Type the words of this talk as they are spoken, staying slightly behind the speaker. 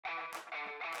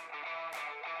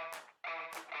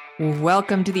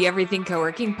Welcome to the Everything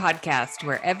Co-working podcast,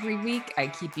 where every week I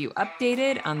keep you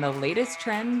updated on the latest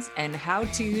trends and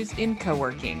how-tos in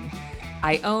co-working.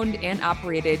 I owned and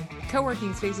operated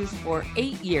co-working spaces for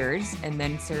 8 years and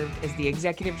then served as the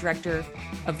executive director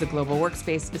of the Global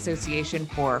Workspace Association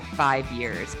for 5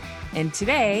 years. And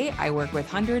today I work with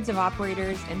hundreds of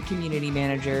operators and community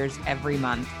managers every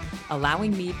month,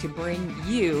 allowing me to bring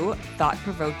you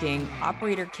thought-provoking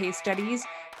operator case studies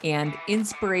and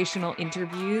inspirational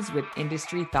interviews with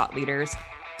industry thought leaders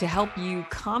to help you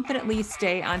confidently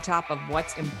stay on top of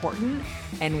what's important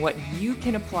and what you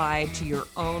can apply to your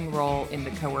own role in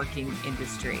the co-working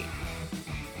industry.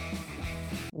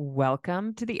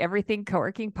 Welcome to the Everything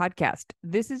Co-working podcast.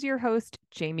 This is your host,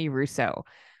 Jamie Russo.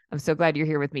 I'm so glad you're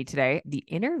here with me today. The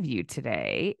interview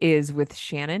today is with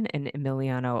Shannon and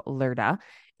Emiliano Lerda,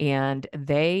 and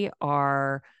they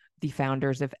are the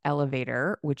founders of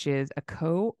Elevator, which is a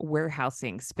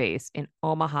co-warehousing space in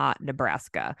Omaha,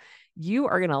 Nebraska. You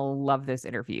are going to love this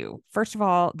interview. First of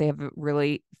all, they have a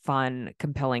really fun,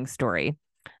 compelling story.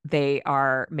 They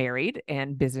are married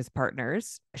and business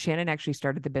partners. Shannon actually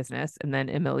started the business, and then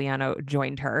Emiliano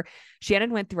joined her.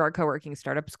 Shannon went through our co-working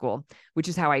startup school, which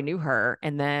is how I knew her,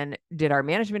 and then did our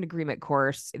management agreement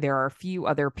course. There are a few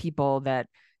other people that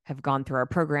have gone through our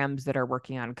programs that are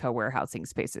working on co-warehousing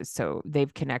spaces. So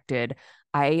they've connected.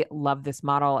 I love this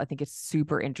model. I think it's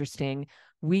super interesting.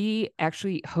 We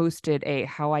actually hosted a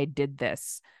How I Did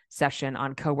This session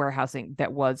on co-warehousing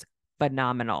that was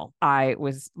phenomenal. I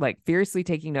was like furiously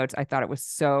taking notes. I thought it was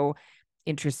so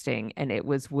interesting. And it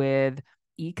was with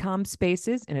e-com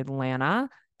spaces in Atlanta,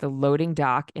 the loading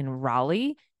dock in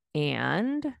Raleigh,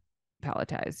 and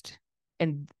palletized.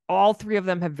 And all three of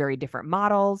them have very different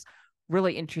models,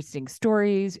 really interesting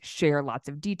stories, share lots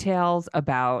of details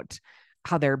about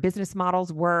how their business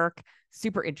models work.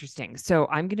 Super interesting. So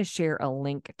I'm going to share a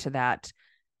link to that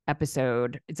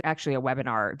episode. It's actually a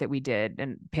webinar that we did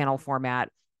in panel format.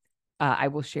 I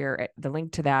will share the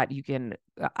link to that. You can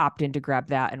opt in to grab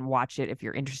that and watch it if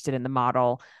you're interested in the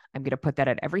model. I'm going to put that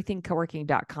at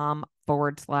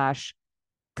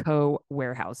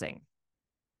everythingcoworking.com/co-warehousing.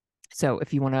 So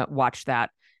if you want to watch that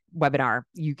webinar,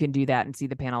 you can do that and see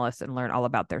the panelists and learn all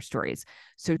about their stories.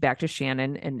 So back to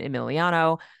Shannon and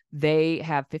Emiliano. They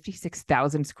have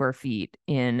 56,000 square feet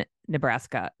in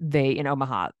Nebraska. In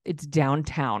Omaha. It's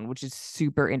downtown, which is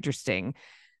super interesting.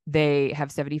 They have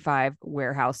 75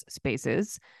 warehouse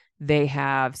spaces. They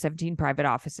have 17 private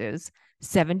offices.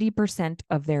 70%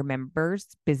 of their members'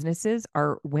 businesses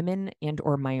are women and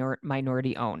or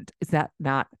minority owned. Is that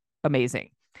not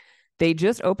amazing? They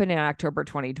just opened in October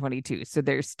 2022, so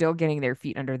they're still getting their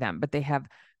feet under them, but they have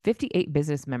 58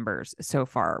 business members so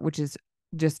far, which is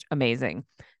just amazing.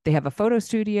 They have a photo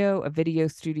studio, a video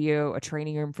studio, a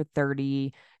training room for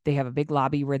 30. They have a big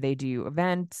lobby where they do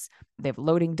events. They have a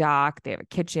loading dock. They have a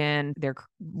kitchen. They're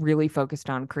really focused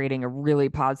on creating a really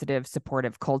positive,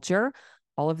 supportive culture.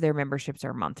 All of their memberships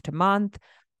are month to month.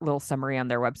 A little summary on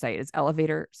their website is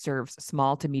Elevator serves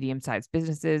small to medium-sized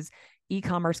businesses,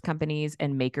 e-commerce companies,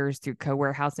 and makers through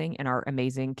co-warehousing in our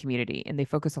amazing community. And they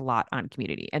focus a lot on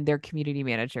community. And their community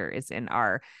manager is in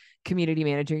our Community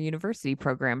Manager University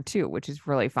program too, which is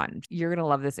really fun. You're going to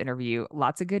love this interview.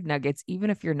 Lots of good nuggets,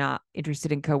 even if you're not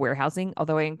interested in co-warehousing.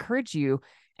 Although I encourage you,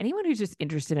 anyone who's just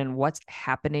interested in what's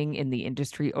happening in the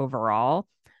industry overall,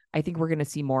 I think we're going to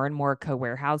see more and more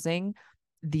co-warehousing.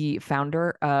 The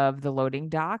founder of the loading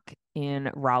dock in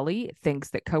Raleigh thinks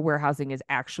that co-warehousing is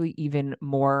actually even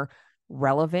more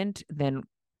relevant than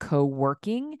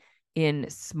co-working in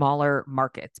smaller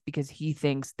markets, because he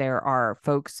thinks there are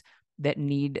folks that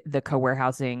need the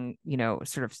co-warehousing,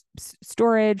 sort of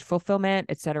storage, fulfillment,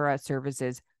 et cetera,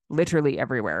 services literally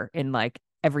everywhere in like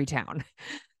every town.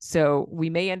 So we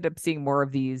may end up seeing more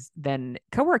of these than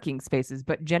co-working spaces,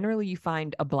 but generally you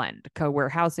find a blend,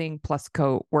 co-warehousing plus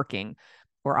co-working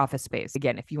or office space.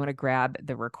 Again, if you want to grab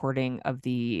the recording of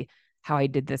the How I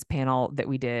Did This panel that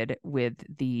we did with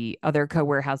the other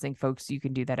co-warehousing folks, you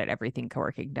can do that at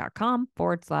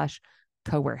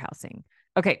everythingcoworking.com/co-warehousing.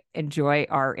 Okay, enjoy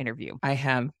our interview. I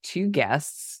have two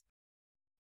guests,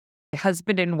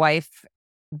 husband and wife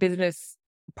business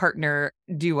partner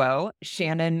duo,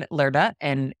 Shannon Lerda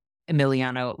and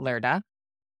Emiliano Lerda.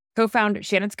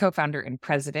 Shannon's co-founder and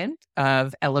president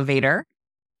of Elevator,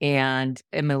 and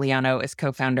Emiliano is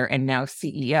co-founder and now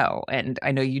CEO. And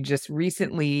I know you just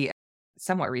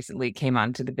somewhat recently came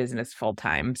onto the business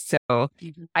full-time. So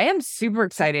I am super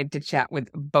excited to chat with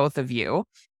both of you.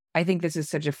 I think this is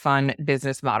such a fun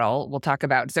business model we'll talk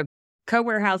about. So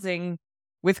co-warehousing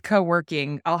with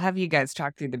co-working, I'll have you guys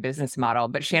talk through the business model.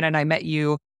 But Shannon, I met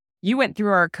you. You went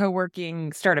through our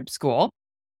co-working startup school.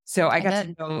 So I got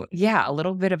to know, a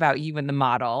little bit about you and the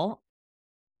model.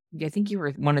 I think you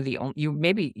were one of the only,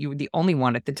 you were the only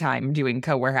one at the time doing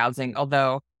co-warehousing,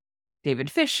 although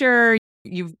David Fisher,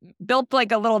 you've built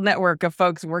like a little network of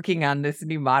folks working on this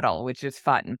new model, which is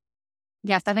fun.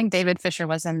 Yes, I think David Fisher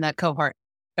was in the cohort.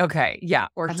 Okay, yeah.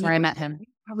 Or that's where I met him.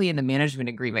 Probably in the management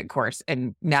agreement course.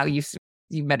 And now you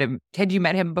met him. Had you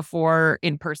met him before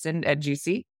in person at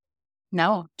Juicy?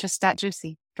 No, just at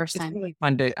Juicy. First time. It's really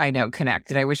fun to, connect.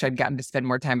 And I wish I'd gotten to spend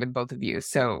more time with both of you.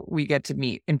 So we get to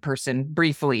meet in person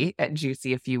briefly at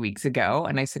Juicy a few weeks ago.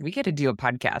 And I said, we get to do a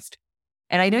podcast.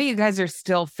 And I know you guys are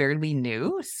still fairly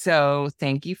new. So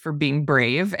thank you for being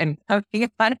brave and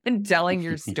coming on and telling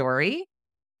your story.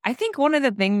 I think one of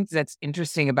the things that's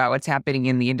interesting about what's happening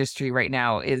in the industry right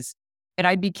now is, and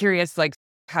I'd be curious, like,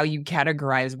 how you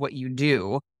categorize what you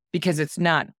do, because it's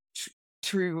not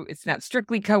true. It's not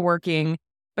strictly co-working,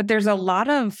 but there's a lot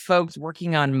of folks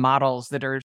working on models that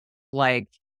are like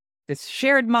this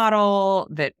shared model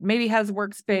that maybe has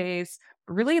workspace,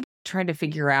 really trying to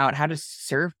figure out how to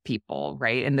serve people,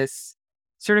 right, in this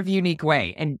sort of unique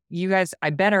way. And you guys, I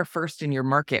bet, are first in your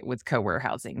market with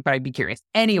co-warehousing, but I'd be curious.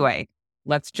 Anyway,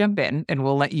 let's jump in and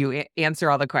we'll let you answer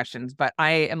all the questions. But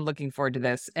I am looking forward to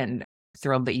this and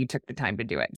thrilled that you took the time to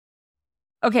do it.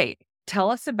 Okay,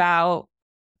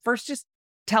 just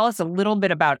tell us a little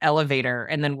bit about Elevator,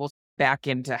 and then we'll back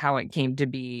into how it came to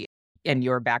be and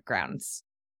your backgrounds.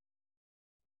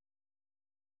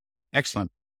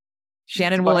 Excellent.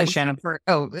 Shannon, will Shannon?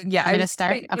 I'm going to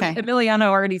start. Okay. Emiliano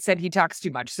already said he talks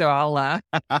too much, so I'll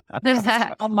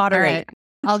moderate. Right.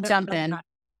 I'll jump in.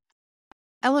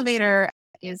 Elevator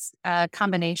is a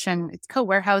combination. It's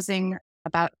co-warehousing,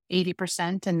 about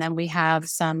 80%, and then we have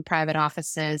some private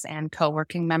offices and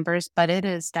co-working members, but it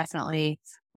is definitely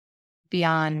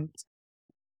beyond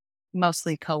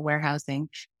mostly co-warehousing.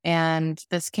 And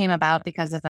this came about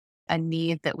because of a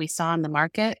need that we saw in the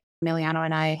market. Emiliano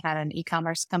and I had an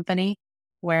e-commerce company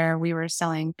where we were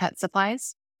selling pet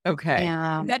supplies. Okay.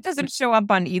 That doesn't show up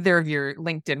on either of your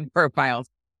LinkedIn profiles.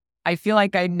 I feel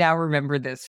like I now remember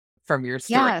this from your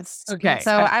story. Yes. Okay.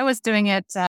 So I was doing it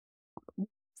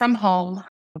from home.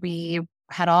 We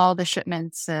had all the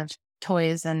shipments of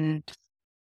toys and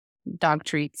dog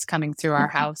treats coming through our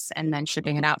house and then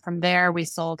shipping it out from there. We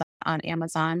sold on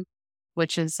Amazon,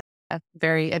 which is a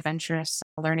very adventurous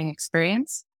learning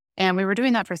experience. And we were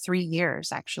doing that for 3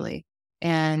 years, actually,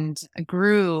 and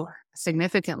grew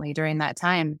significantly during that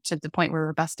time to the point where we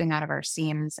were busting out of our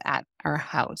seams at our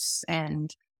house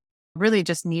and really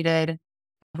just we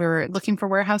were looking for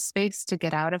warehouse space to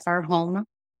get out of our home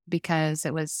because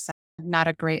it was not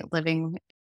a great living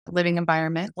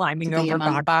environment. Climbing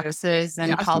over boxes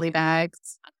and poly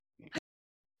bags.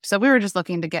 So we were just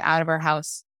looking to get out of our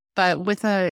house. But with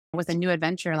a new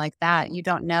adventure like that, you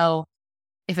don't know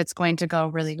if it's going to go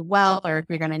really well or if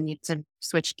you're going to need to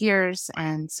switch gears.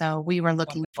 And so we were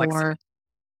looking for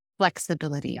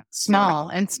flexibility,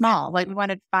 small. Like we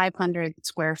wanted 500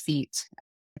 square feet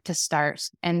to start,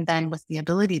 and then with the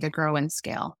ability to grow and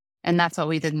scale. And that's what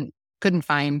we couldn't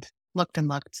find, looked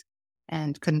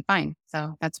and couldn't find.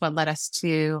 So that's what led us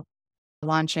to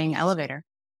launching Elevator.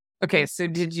 Okay. So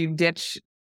did you ditch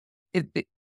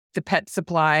the pet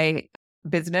supply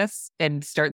business and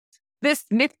start this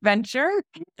new venture?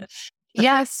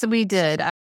 Yes, we did.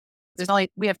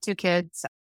 We have 2 kids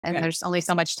and there's only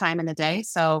so much time in the day.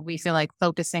 So we feel like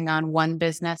focusing on one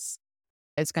business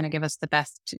is going to give us the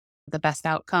best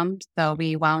outcome. So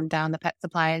we wound down the pet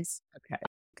supplies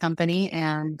company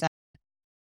and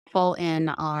full in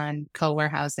on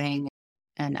co-warehousing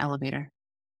and Elevator.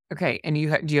 Okay. And do you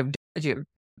have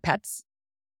pets?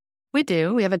 We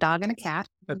do. We have a dog and a cat.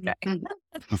 Okay.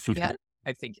 Yeah.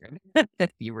 I figured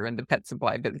you were in the pet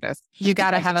supply business. You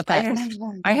got to have a pet.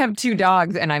 I have 2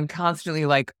 dogs and I'm constantly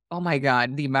like, oh my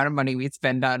God, the amount of money we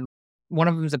spend on one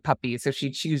of them's a puppy. So she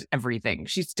chews everything.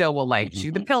 She still will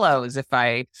chew the pillows if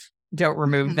I don't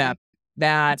remove them.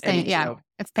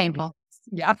 It's painful.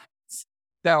 Yeah.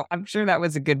 So I'm sure that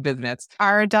was a good business.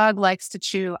 Our dog likes to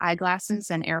chew eyeglasses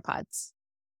and AirPods.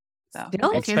 So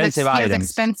expensive items.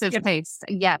 Expensive taste.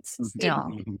 Yes, still.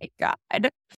 My God.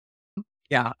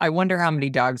 Yeah. I wonder how many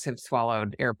dogs have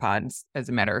swallowed AirPods, as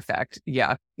a matter of fact.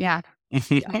 Yeah. Yeah.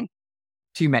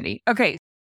 Too many. Okay.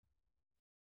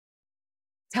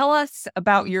 Tell us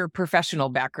about your professional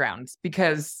backgrounds,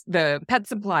 because the pet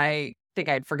supply thing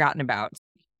I'd forgotten about.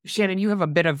 Shannon, you have a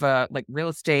bit of a real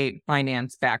estate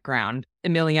finance background.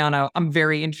 Emiliano, I'm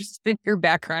very interested in your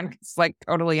background. It's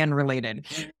totally unrelated,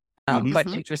 but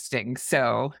interesting.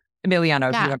 So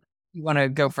Emiliano, if you want to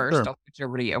go first, I'll switch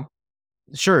over to you.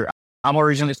 Sure. I'm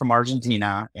originally from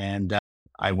Argentina and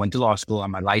I went to law school.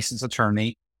 I'm a licensed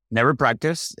attorney. never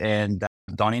practiced and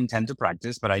don't intend to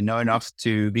practice, but I know enough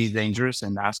to be dangerous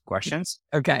and ask questions.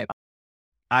 Okay.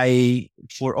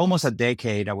 For almost a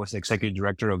decade, I was the executive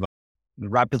director of a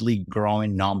rapidly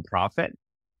growing nonprofit.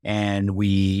 And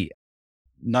we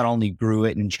not only grew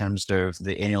it in terms of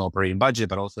the annual operating budget,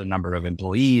 but also the number of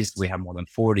employees. We have more than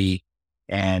 40,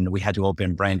 and we had to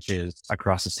open branches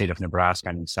across the state of Nebraska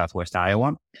and in Southwest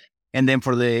Iowa. And then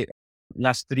for the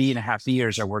last 3.5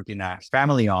 years, I worked in a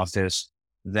family office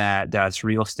that does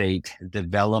real estate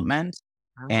development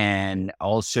and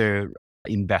also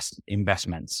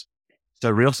investments. So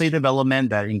real estate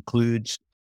development that includes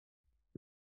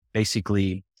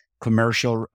basically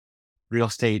commercial real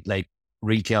estate, like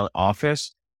retail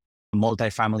office,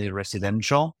 multifamily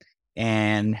residential,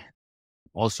 and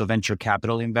also venture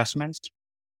capital investments.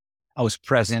 I was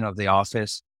president of the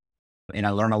office and I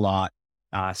learned a lot,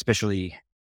 especially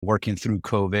working through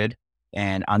COVID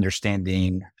and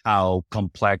understanding how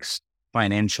complex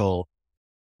financial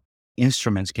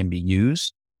instruments can be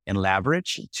used and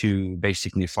leveraged to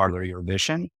basically further your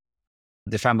vision.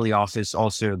 The family office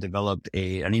also developed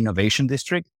an innovation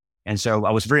district. And so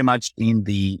I was very much in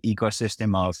the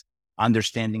ecosystem of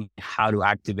understanding how to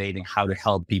activate and how to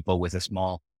help people with the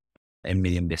small and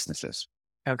medium businesses.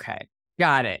 Okay.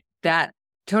 Got it. That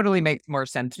totally makes more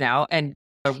sense now. And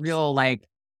a real like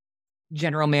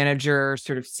general manager,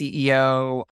 sort of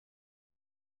CEO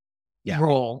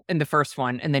role in the first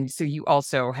one. And then, so you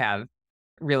also have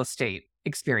real estate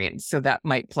experience. So that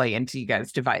might play into you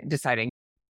guys deciding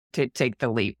to take the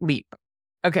leap.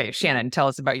 Okay. Shannon, tell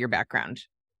us about your background.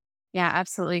 Yeah,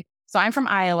 absolutely. So I'm from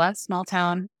Iowa, small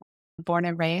town, born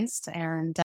and raised.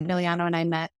 And Emiliano and I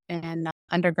met in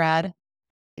undergrad at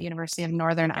the University of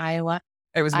Northern Iowa.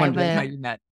 I was wondering how you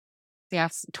met.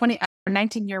 Yes,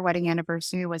 19-year wedding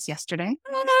anniversary was yesterday.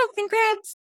 Oh no,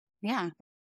 congrats. Yeah.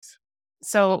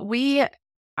 So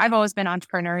I've always been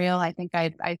entrepreneurial. I think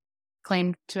I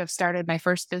claimed to have started my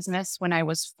first business when I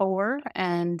was 4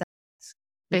 and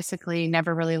basically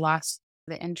never really lost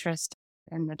the interest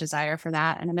and the desire for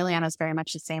that. And Emiliano is very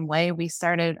much the same way. We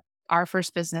started our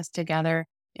first business together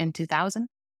in 2000.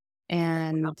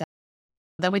 And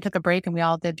then we took a break and we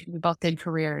both did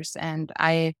careers. And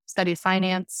I studied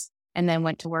finance and then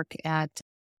went to work at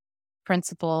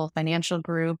Principal Financial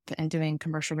Group and doing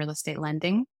commercial real estate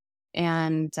lending.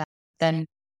 And then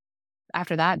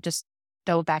after that, just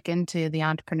dove back into the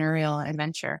entrepreneurial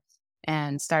adventure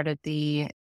and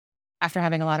after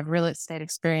having a lot of real estate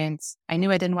experience, I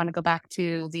knew I didn't want to go back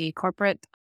to the corporate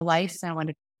life.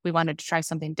 And we wanted to try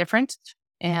something different.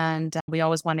 And we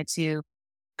always wanted to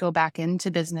go back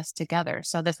into business together.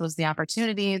 So this was the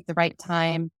opportunity, the right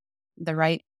time, the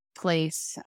right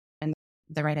place, and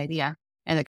the right idea.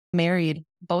 And it married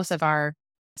both of our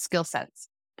skill sets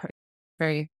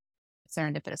very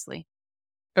serendipitously.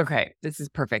 Okay, this is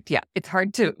perfect. Yeah, it's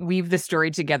hard to weave the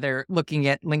story together looking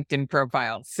at LinkedIn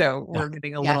profiles. So we're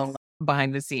getting a little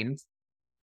behind the scenes.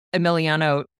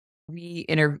 Emiliano,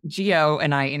 Gio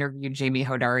and I interviewed Jamie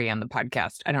Hodari on the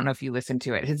podcast. I don't know if you listened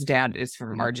to it. His dad is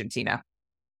from Argentina.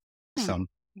 So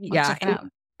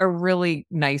a really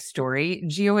nice story.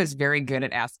 Gio is very good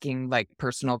at asking like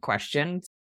personal questions.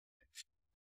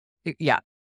 Yeah,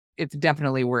 it's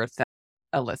definitely worth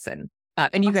a listen.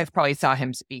 And you guys probably saw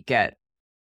him speak at.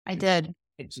 I did.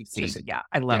 At GC. Yeah,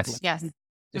 I love him. Yes.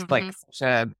 Just like such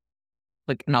a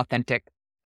like an authentic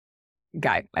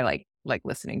guy. I like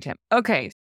listening to him.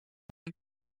 Okay.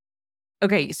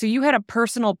 So you had a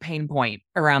personal pain point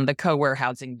around the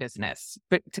co-warehousing business,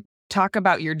 but to talk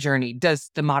about your journey,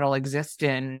 does the model exist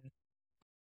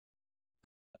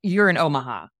you're in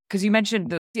Omaha? Because you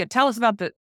mentioned tell us about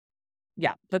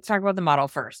let's talk about the model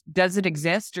first. Does it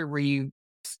exist or were you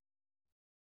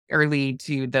early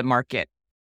to the market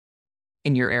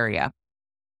in your area?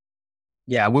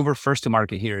 Yeah, we were first to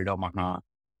market here in Omaha.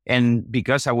 And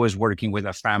because I was working with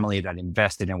a family that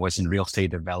invested and was in real estate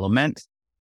development,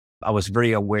 I was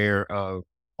very aware of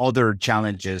other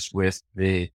challenges with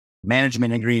the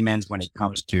management agreements when it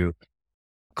comes to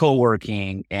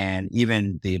co-working and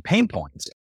even the pain points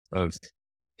of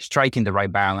striking the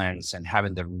right balance and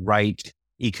having the right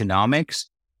economics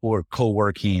for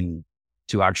co-working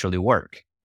to actually work.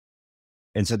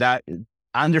 And so that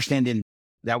understanding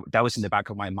that was in the back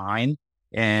of my mind.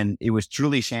 And it was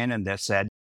truly Shannon that said,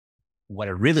 what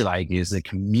I really like is the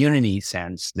community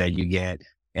sense that you get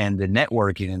and the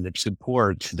networking and the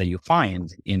support that you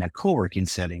find in a co-working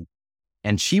setting.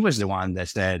 And she was the one that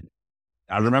said,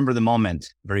 I remember the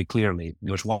moment very clearly.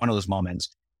 It was one of those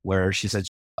moments where she said,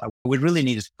 we really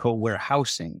need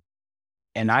co-warehousing.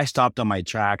 And I stopped on my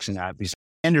tracks and I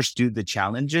understood the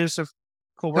challenges of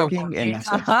co-working.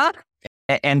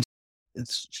 And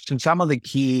some of the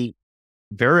key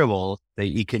variables,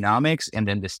 the economics, and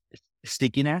then the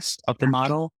stickiness of the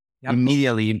model. Yep.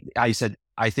 Immediately, I said,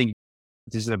 I think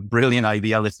this is a brilliant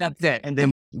idea. That's it. And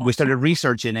then we started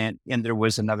researching it, and there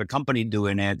was another company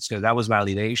doing it. So that was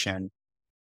validation.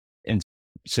 And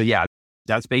so, yeah,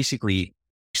 that's basically,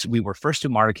 we were first to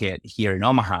market here in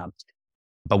Omaha,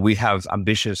 but we have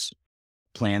ambitious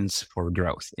plans for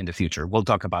growth in the future. We'll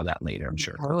talk about that later, I'm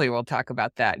sure. Totally, we'll talk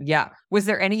about that. Yeah. Was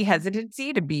there any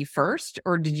hesitancy to be first,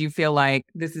 or did you feel like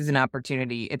this is an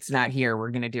opportunity? It's not here.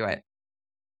 We're going to do it.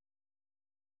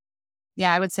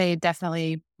 Yeah, I would say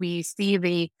definitely we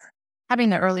see having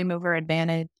the early mover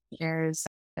advantage is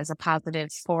as a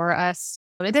positive for us.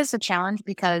 It is a challenge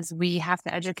because we have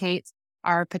to educate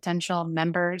our potential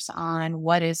members on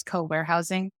what is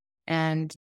co-warehousing,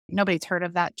 and nobody's heard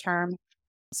of that term.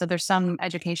 So there's some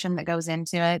education that goes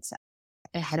into it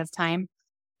ahead of time,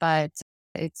 but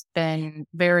it's been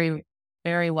very,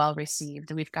 very well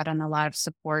received. We've gotten a lot of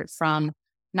support from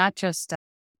not just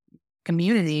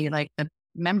community, like the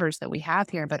members that we have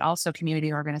here, but also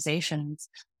community organizations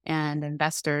and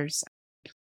investors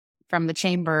from the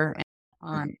chamber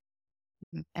and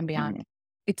beyond.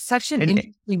 It's such an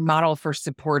interesting model for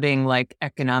supporting like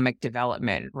economic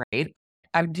development, right?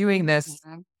 I'm doing this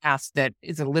task that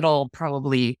is a little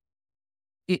probably,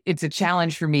 it's a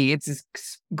challenge for me. It's this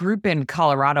group in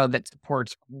Colorado that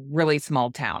supports really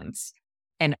small towns.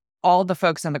 And all the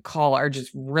folks on the call are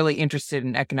just really interested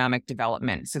in economic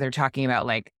development. So they're talking about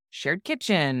like shared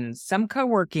kitchens, some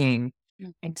co-working,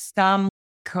 and some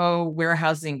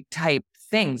co-warehousing type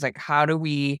things. Like, how do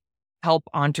we help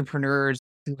entrepreneurs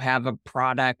who have a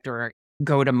product or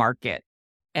go to market?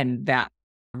 And that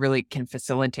really can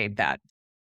facilitate that.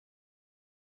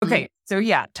 Okay. So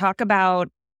talk about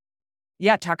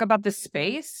the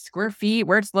space, square feet,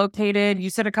 where it's located. You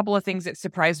said a couple of things that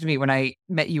surprised me when I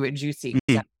met you at Juicy,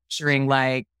 picturing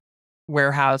like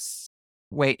warehouse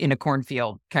in a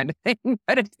cornfield kind of thing,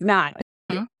 but it's not.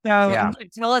 So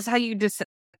tell us how you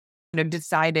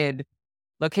decided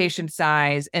location,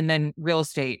 size, and then real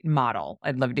estate model.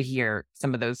 I'd love to hear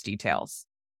some of those details.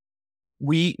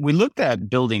 We looked at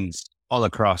buildings all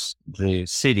across the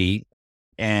city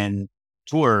and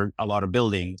toured a lot of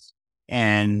buildings.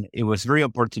 And it was very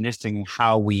opportunistic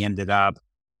how we ended up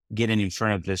getting in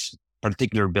front of this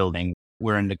particular building.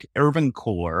 We're in the urban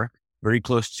core, very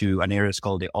close to an area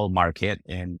called the Old Market,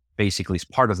 and basically it's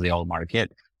part of the Old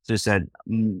Market. So it's a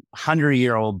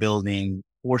 100-year-old building,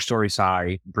 4-story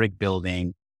high, brick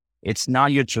building. It's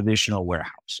not your traditional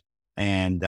warehouse.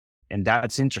 And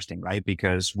that's interesting, right?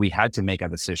 Because we had to make a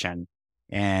decision.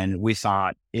 And we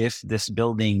thought, if this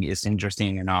building is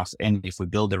interesting enough, and if we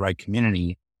build the right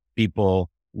community, people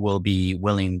will be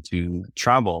willing to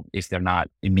travel if they're not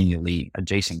immediately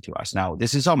adjacent to us. Now,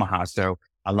 this is Omaha, so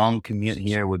a long commute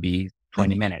here would be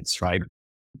 20 minutes, right?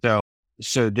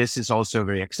 So this is also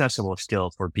very accessible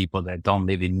still for people that don't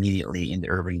live immediately in the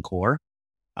urban core.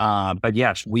 But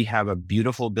yes, we have a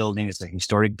beautiful building. It's a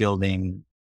historic building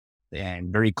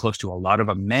and very close to a lot of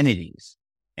amenities.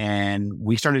 And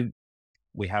we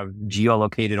have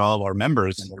geolocated all of our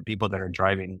members, and there are people that are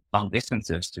driving long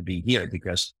distances to be here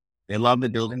because they love the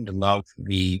building, they love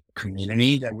the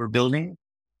community that we're building,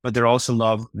 but they also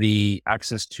love the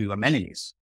access to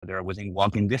amenities. They're within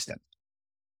walking distance.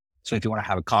 So if you want to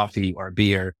have a coffee or a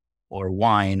beer or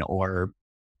wine or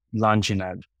lunch in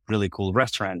a really cool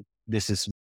restaurant, this is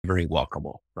very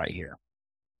walkable right here.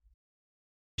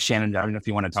 Shannon, I don't know if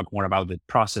you want to talk more about the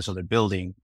process of the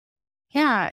building.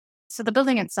 Yeah. So the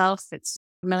building itself,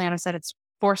 Emiliano said it's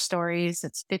 4 stories.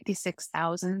 It's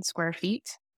 56,000 square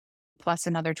feet, plus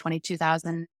another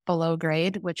 22,000 below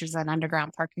grade, which is an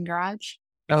underground parking garage.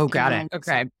 Oh, got it.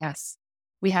 Okay. Yes.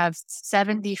 We have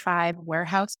 75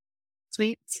 warehouse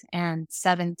suites and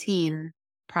 17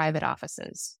 private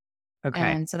offices. Okay.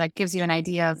 And so that gives you an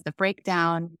idea of the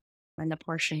breakdown and the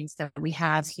portions that we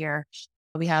have here.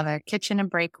 We have a kitchen and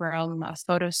break room, a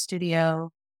photo studio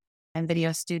and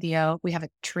video studio. We have a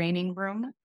training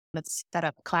room that's set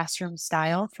up classroom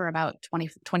style for about 20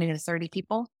 to 30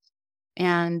 people.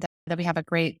 And then we have a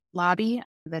great lobby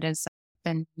that has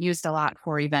been used a lot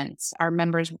for events. Our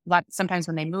members, sometimes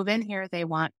when they move in here, they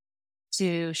want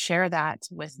to share that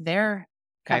with their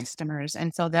customers.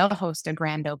 And so they'll host a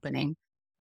grand opening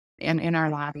in our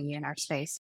lobby, in our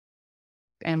space,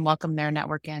 and welcome their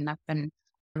network in. That's been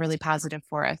really positive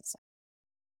for us.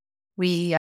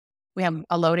 We have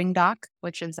a loading dock,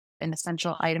 which is an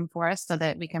essential item for us so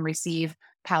that we can receive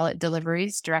pallet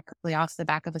deliveries directly off the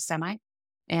back of a semi.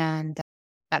 And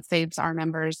that saves our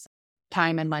members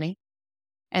time and money.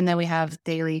 And then we have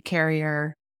daily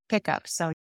carrier pickup.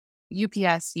 So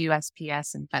UPS,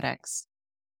 USPS, and FedEx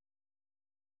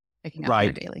picking up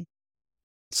there daily.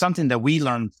 Something that we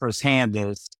learned firsthand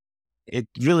is it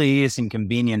really is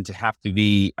inconvenient to have to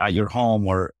be at your home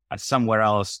or somewhere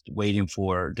else waiting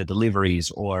for the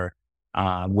deliveries or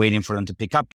waiting for them to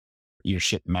pick up your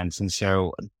shipments. And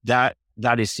so that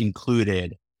is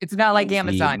included. It's not like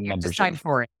Amazon. You have to sign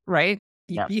for it, right?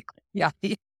 Yeah. Yeah.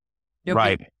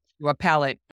 Right. A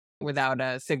pallet without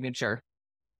a signature.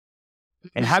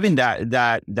 And having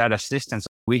that assistance,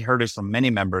 we heard it from many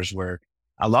members where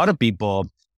a lot of people,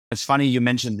 it's funny you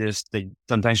mentioned this,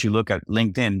 sometimes you look at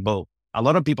LinkedIn, but a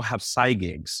lot of people have side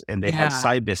gigs and they have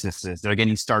side businesses. They're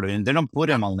getting started and they don't put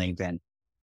them on LinkedIn.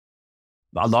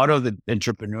 A lot of the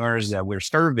entrepreneurs that we're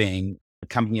serving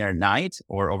come here at night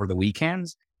or over the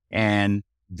weekends, and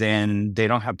then they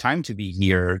don't have time to be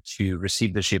here to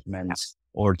receive the shipments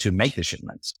or to make the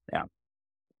shipments. Yeah.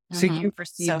 So you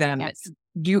receive them. Yes.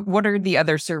 What are the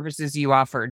other services you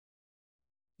offer?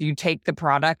 Do you take the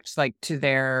product like to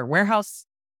their warehouse?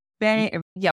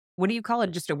 Yeah. What do you call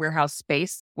it? Just a warehouse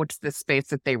space? What's the space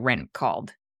that they rent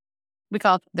called? We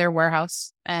call it their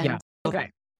warehouse. And okay.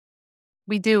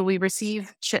 We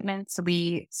receive shipments.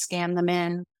 We scan them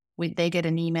in. They get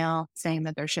an email saying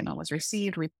that their shipment was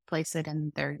received. We place it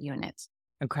in their unit.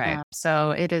 Okay.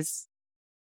 So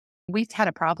we've had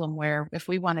a problem where if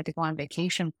we wanted to go on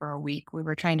vacation for a week, we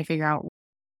were trying to figure out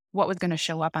what was going to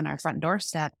show up on our front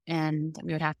doorstep. And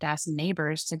we would have to ask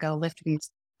neighbors to go lift these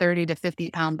 30 to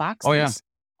 50 pound boxes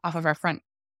off of our front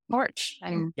porch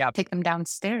and take them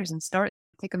downstairs and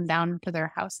take them down to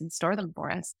their house and store them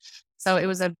for us. So it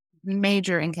was a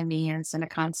major inconvenience and a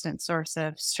constant source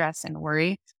of stress and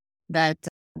worry that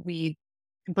we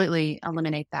completely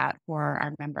eliminate that for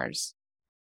our members.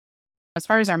 As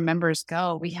far as our members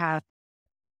go, we have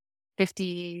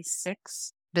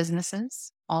 56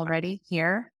 businesses already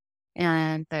here.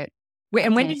 And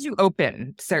when did you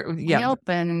open? So we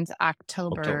opened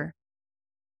October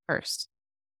 1st.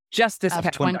 Just this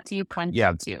past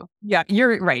 2022. Yeah,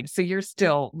 you're right. So you're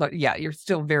still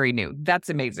very new. That's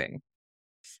amazing.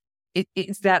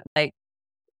 Is that like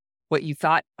what you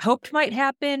hoped might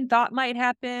happen, thought might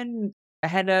happen,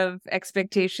 ahead of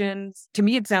expectations? To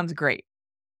me, it sounds great.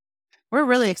 We're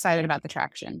really excited about the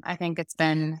traction. I think it's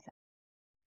been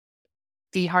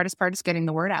the hardest part is getting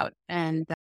the word out and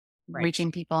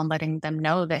reaching people and letting them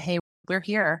know that, hey, we're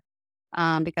here.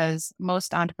 Because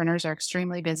most entrepreneurs are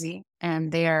extremely busy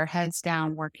and they are heads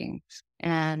down working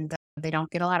and they don't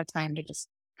get a lot of time to just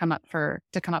come up for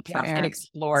air and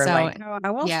explore. So,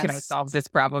 how else can I solve this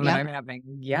problem that I'm having?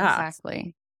 Yeah,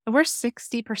 exactly. We're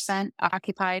 60%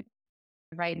 occupied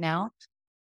right now.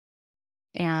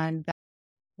 And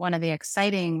one of the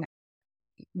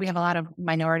we have a lot of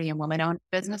minority and women-owned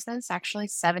businesses. Actually,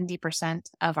 70%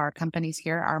 of our companies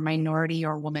here are minority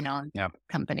or women-owned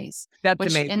companies. That's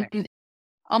amazing. In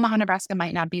Omaha, Nebraska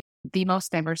might not be the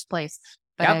most diverse place,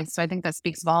 but so I think that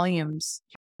speaks volumes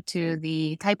to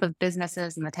the type of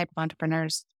businesses and the type of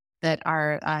entrepreneurs that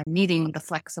are needing the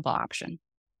flexible option.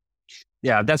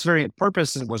 Yeah,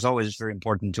 purpose was always very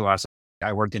important to us.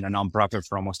 I worked in a nonprofit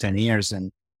for almost 10 years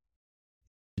and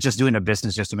just doing a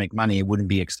business just to make money, it wouldn't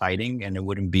be exciting and it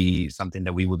wouldn't be something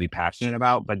that we would be passionate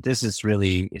about. But this is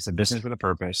it's a business with a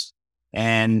purpose.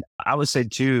 And I would say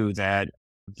too, that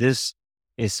this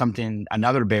is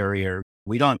another barrier.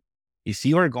 If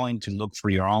you are going to look for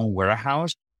your own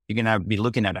warehouse, you're going to be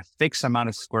looking at a fixed amount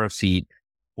of square feet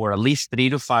for at least 3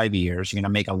 to 5 years. You're going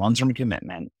to make a long-term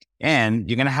commitment and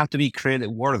you're going to have to be credit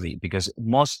worthy because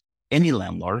any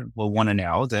landlord will want to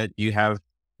know that you have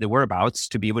the whereabouts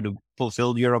to be able to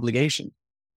fulfill your obligation.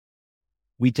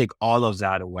 We take all of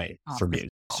that away from you.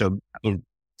 So we're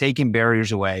taking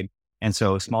barriers away. And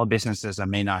so small businesses that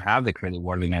may not have the credit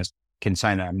worthiness can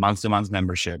sign a month-to-month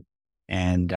membership.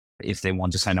 And if they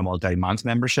want to sign a multi-month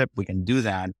membership, we can do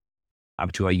that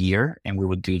up to a year. And we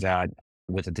would do that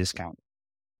with a discount.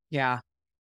 Yeah.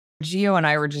 Gio and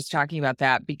I were just talking about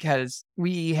that because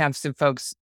we have some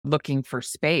folks looking for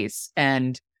space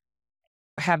and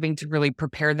having to really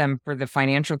prepare them for the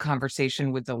financial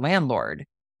conversation with the landlord.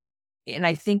 And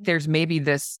I think there's maybe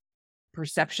this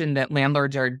perception that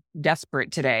landlords are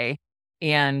desperate today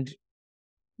and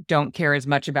don't care as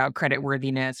much about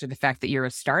creditworthiness or the fact that you're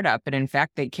a startup. But in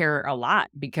fact, they care a lot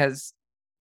because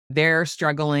they're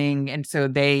struggling. And so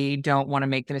they don't want to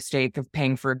make the mistake of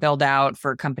paying for a build out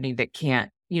for a company that can't,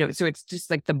 so it's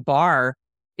just like the bar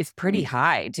is pretty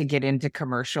high to get into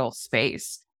commercial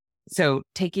space. So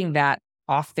taking that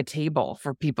off the table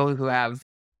for people who have,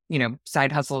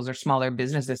 side hustles or smaller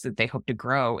businesses that they hope to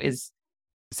grow is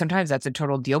sometimes that's a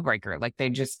total deal breaker. Like they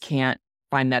just can't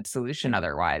find that solution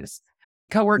otherwise.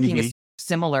 Co-working is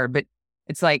similar, but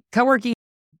it's like co-working,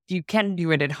 you can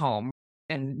do it at home.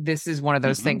 And this is one of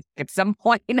those things. At some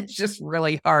point, it's just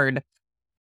really hard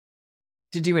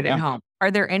to do it at home.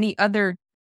 Are there any other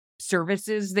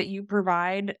services that you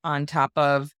provide on top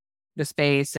of the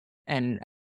space and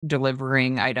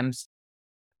delivering items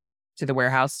to the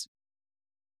warehouse?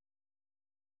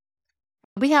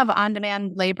 We have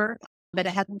on-demand labor, but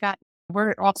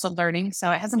we're also learning.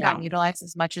 So it hasn't gotten utilized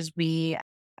as much as we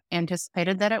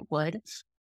anticipated that it would.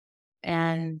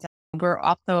 And we're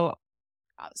also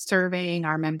surveying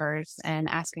our members and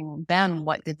asking them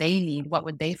what did they need, what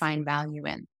would they find value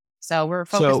in. So we're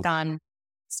focused on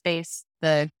space,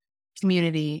 the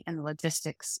community, and the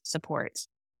logistics support.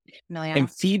 Emiliano? And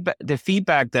the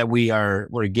feedback that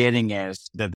we're getting is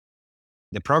that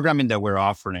the programming that we're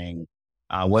offering,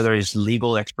 whether it's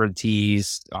legal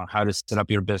expertise on how to set up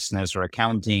your business or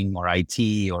accounting or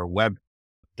IT or web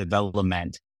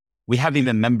development, we have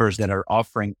even members that are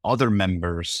offering other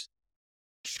members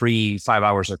free 5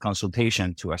 hours of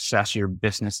consultation to assess your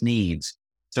business needs.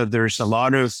 So there's a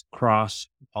lot of cross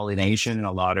pollination and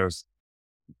a lot of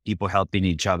people helping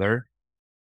each other.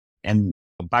 And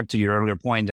back to your earlier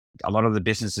point, a lot of the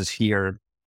businesses here,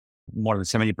 more than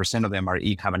 70% of them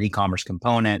have an e-commerce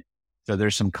component. So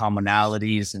there's some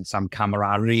commonalities and some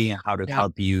camaraderie and how to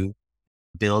help you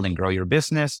build and grow your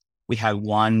business. We had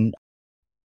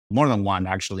more than one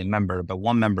actually member, but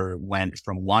one member went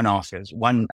from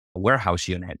one warehouse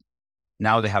unit.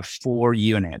 Now they have 4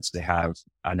 units. They have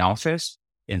an office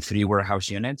and 3 warehouse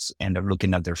units, and they're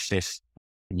looking at their 5th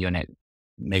unit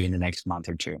maybe in the next month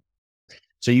or 2.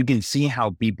 So you can see how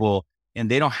people, and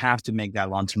they don't have to make that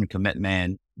long-term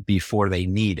commitment before they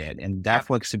need it. And that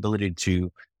flexibility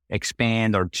to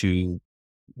expand or to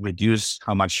reduce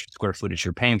how much square footage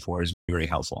you're paying for is very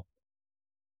helpful.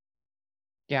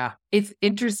 Yeah, it's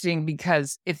interesting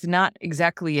because it's not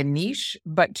exactly a niche,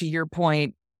 but to your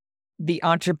point, the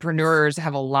entrepreneurs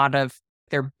have a lot of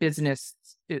their businesses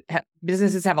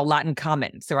have a lot in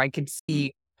common. So I could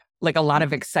see like a lot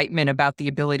of excitement about the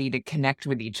ability to connect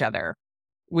with each other,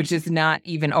 which is not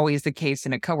even always the case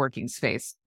in a co-working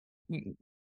space.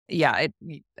 Yeah,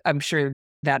 I'm sure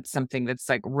that's something that's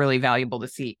like really valuable to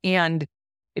see. And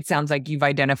it sounds like you've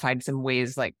identified some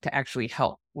ways like to actually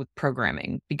help with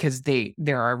programming because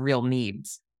there are real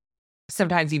needs.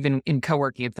 Sometimes even in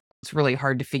co-working, it's really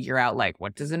hard to figure out like,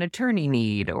 what does an attorney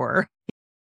need?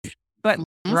 But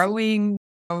growing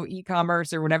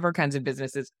e-commerce or whatever kinds of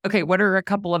businesses. Okay, what are a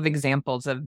couple of examples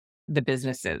of the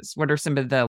businesses? What are some of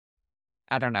the,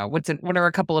 I don't know, what are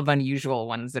a couple of unusual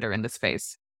ones that are in the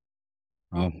space?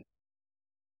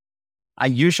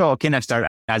 Unusual, can I start?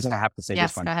 As I have to say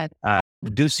this one. Go ahead.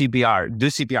 Do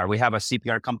CPR. We have a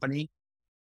CPR company.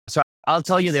 So I'll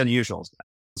tell you the unusuals.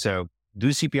 So Do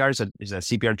CPR is a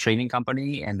CPR training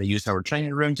company, and they use our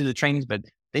training room to do trainings, but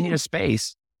they need a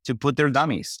space to put their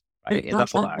dummies, right?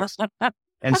 Duffel bags.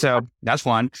 And so that's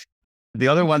one. The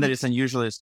other one that is unusual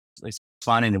is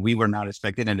fun, and we were not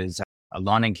expecting it, is a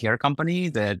lawn and care company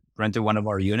that rented one of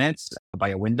our units by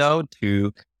a window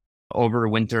to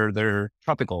overwinter their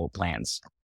tropical plants,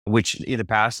 which in the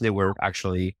past they were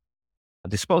actually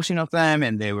disposing of them,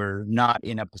 and they were not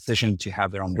in a position to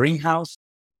have their own greenhouse.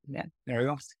 Yeah, there we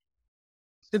go.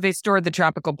 So they stored the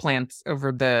tropical plants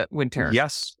over the winter.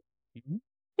 Yes. Mm-hmm.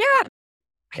 Yeah.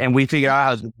 And we figured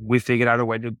out a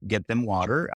way to get them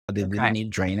water. They didn't need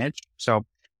drainage. So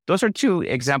those are two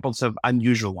examples of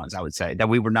unusual ones, I would say, that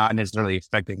we were not necessarily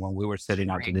expecting when we were setting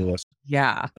out to do this.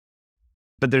 Yeah.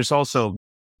 But there's also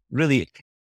really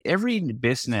every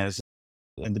business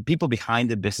and the people behind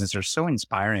the business are so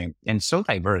inspiring and so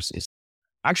diverse. It's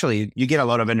actually, you get a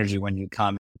lot of energy when you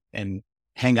come and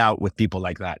hang out with people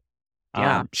like that.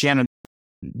 Yeah. Shannon,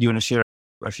 do you want to share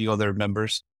a few other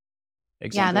members?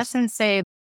 Examples? Yeah, that's insane.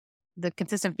 The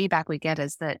consistent feedback we get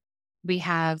is that we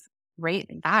have great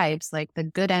vibes, like the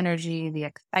good energy, the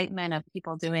excitement of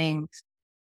people doing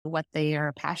what they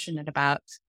are passionate about.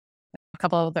 A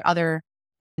couple of the other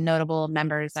notable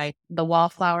members, like the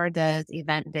Wallflower does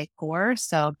event decor,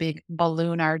 so big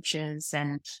balloon arches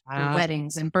and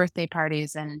weddings and birthday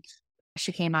parties. And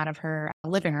she came out of her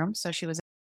living room, so she was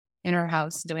in her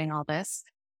house doing all this.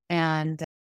 And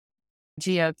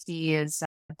GOT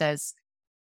does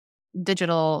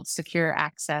digital secure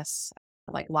access,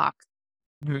 like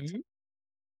locking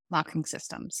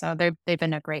systems. So they've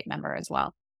been a great member as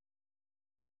well.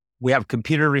 We have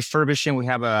computer refurbishing. We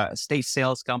have a estate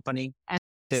sales company.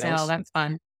 So that's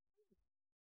fun.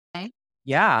 Okay.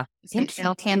 Yeah.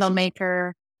 Candle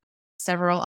maker,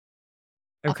 several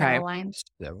okay lines,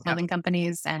 clothing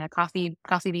companies, and a coffee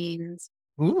beans.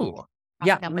 Ooh.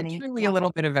 Yeah, company. literally a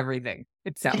little bit of everything.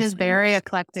 It sounds. It is very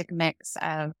eclectic mix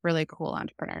of really cool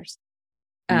entrepreneurs.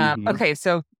 Okay,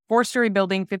 so 4-story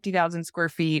building, 50,000 square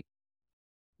feet.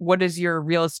 What is your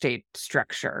real estate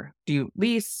structure? Do you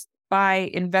lease, buy,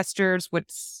 investors?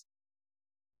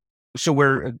 So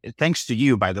we're, thanks to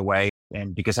you, by the way,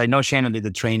 and because I know Shannon did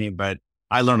the training, but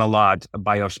I learned a lot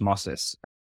by osmosis.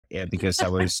 Yeah, because I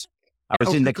was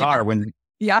in the car when.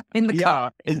 Yeah, in the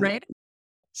car, right?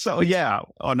 So yeah,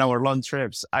 on our long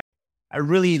trips, I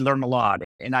really learned a lot.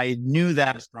 And I knew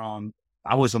that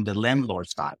I was on the landlord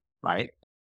side, right?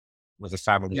 With the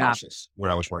family houses where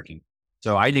I was working.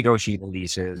 So I negotiated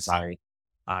leases. I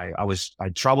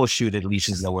troubleshooted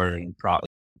leases that were in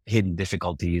hidden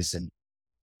difficulties. And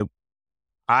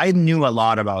I knew a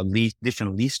lot about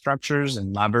different lease structures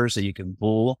and levers that you can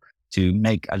pull to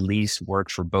make a lease work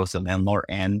for both the landlord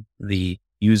and the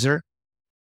user.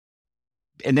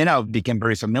 And then I became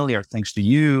very familiar, thanks to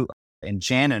you and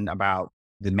Shannon, about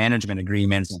the management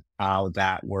agreements and how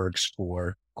that works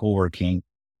for co-working.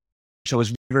 So I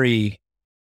was very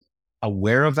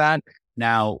aware of that.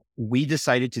 Now, we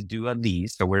decided to do a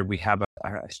lease, so where we have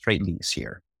a straight lease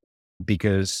here,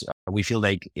 because we feel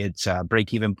like its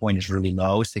break-even point is really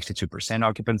low, 62%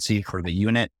 occupancy for the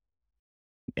unit.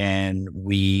 And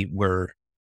we were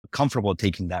comfortable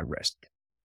taking that risk.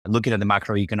 Looking at the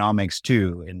macroeconomics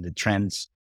too, and the trends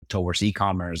towards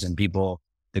e-commerce and the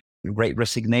great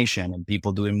resignation and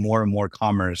people doing more and more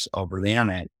commerce over the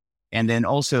internet. And then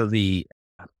also the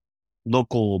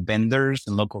local vendors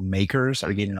and local makers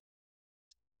are getting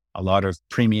a lot of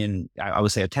premium, I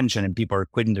would say, attention, and people are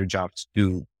quitting their jobs to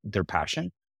do their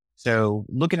passion. So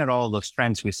looking at all those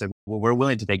trends, we said, well, we're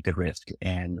willing to take the risk,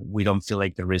 and we don't feel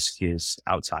like the risk is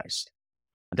outsized.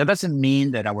 That doesn't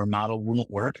mean that our model won't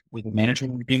work with a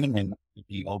management agreement and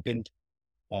be open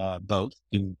both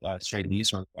to straight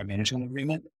lease or a management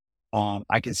agreement.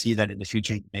 I can see that in the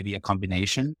future, maybe a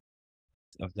combination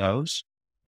of those,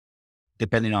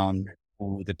 depending on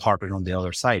who the partner on the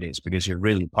other side is, because you're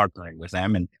really partnering with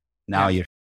them. And now you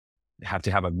have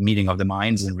to have a meeting of the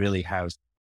minds and really have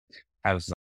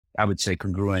I would say,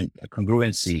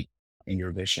 congruency in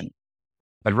your vision.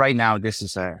 But right now, this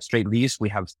is a straight lease. We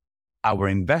have our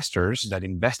investors that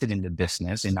invested in the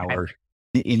business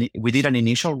we did an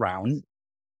initial round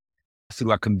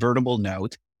through a convertible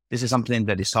note. This is something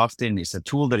that it's a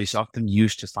tool that is often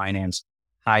used to finance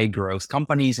high growth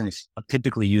companies, and it's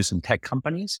typically used in tech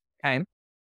companies. Okay.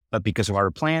 But because of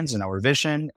our plans and our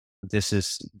vision, this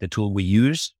is the tool we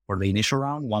use for the initial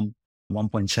round,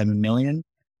 1.7 million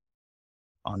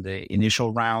on the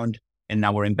initial round. And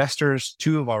our investors,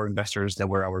 two of our investors that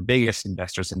were our biggest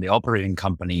investors in the operating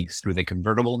company through the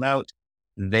convertible note,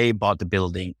 they bought the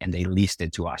building and they leased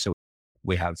it to us. So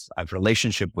we have a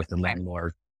relationship with the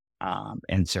landlord.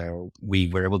 And so we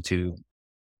were able to,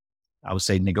 I would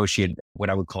say, negotiate what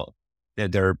I would call,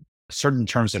 there are certain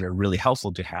terms that are really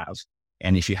helpful to have.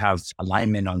 And if you have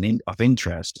alignment of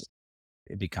interest,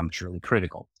 it becomes really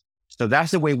critical. So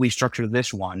that's the way we structured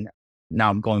this one.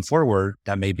 Now, going forward,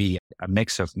 that may be a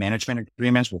mix of management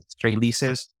agreements with straight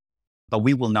leases, but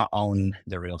we will not own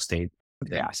the real estate of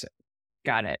the asset.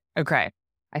 Got it. Okay.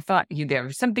 I thought there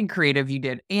was something creative you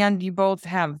did, and you both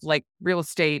have like real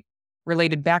estate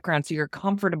related backgrounds, so you're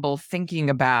comfortable thinking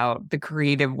about the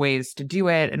creative ways to do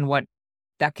it and what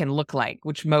that can look like,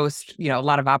 which most, a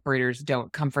lot of operators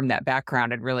don't come from that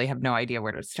background and really have no idea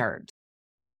where to start.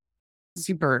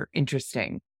 Super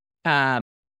interesting.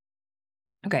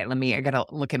 Okay, I gotta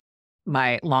look at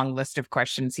my long list of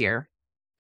questions here.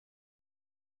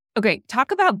 Okay,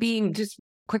 talk about being just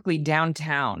quickly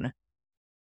downtown.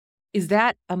 Is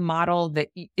that a model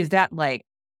is that like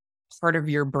part of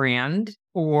your brand,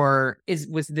 or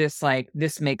was this like,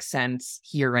 this makes sense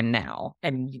here and now,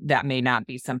 and that may not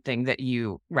be something that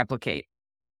you replicate?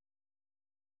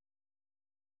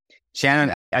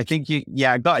 Shannon, I think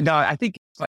I think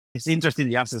it's interesting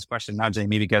to answer this question now,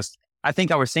 Jamie, because I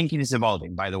think our thinking is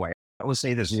evolving, by the way. I will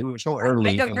say this, we were so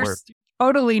early. We're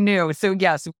totally new. So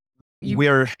yes, and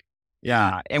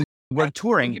we're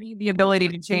touring. Give you the ability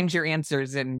to change your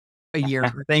answers in a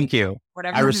year. Thank you.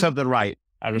 Whatever. I reserve the right.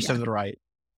 The right.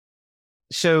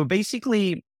 So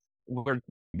basically,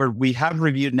 we have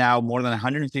reviewed now more than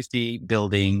 150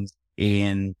 buildings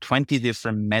in 20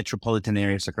 different metropolitan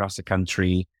areas across the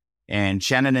country. And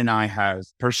Shannon and I have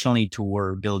personally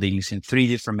toured buildings in 3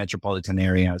 different metropolitan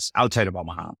areas outside of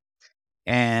Omaha.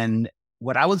 And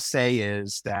what I would say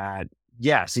is that,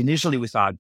 yes, initially we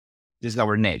thought this is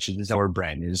our niche, this is our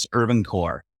brand, this is urban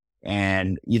core.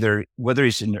 And whether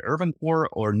it's in the urban core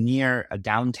or near a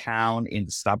downtown in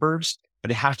the suburbs,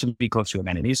 but it has to be close to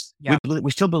amenities. Yeah.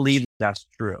 We still believe that's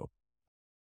true.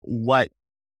 what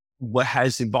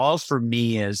has evolved for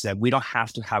me is that we don't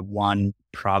have to have one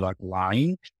product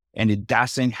line, and it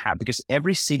doesn't have, because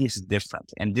every city is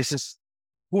different. And this is,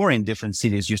 who are in different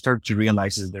cities, you start to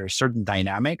realize that there are certain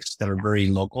dynamics that are very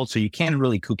local. So you can't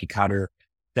really cookie cutter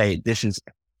say this is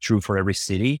true for every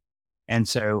city. And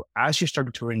so as you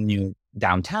start touring new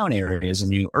downtown areas and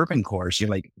new urban cores, you're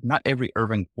like, not every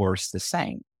urban core is the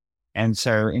same. And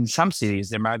so in some cities,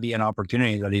 there might be an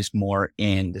opportunity that is more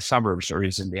in the suburbs or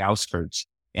is in the outskirts,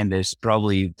 and there's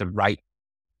probably the right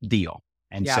deal.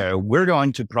 And so we're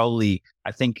going to probably,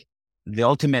 I think the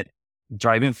ultimate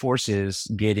driving force is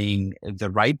getting the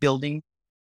right building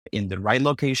in the right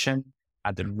location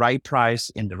at the right price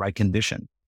in the right condition.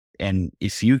 And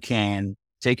if you can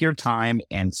take your time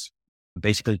and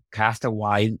basically cast a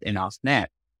wide enough net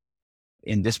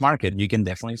in this market, you can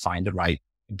definitely find the right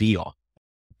deal,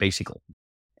 basically.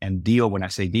 And deal, when I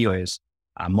say deal, is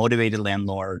a motivated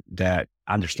landlord that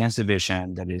understands the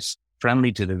vision, that is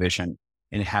friendly to the vision,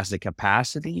 and it has the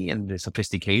capacity and the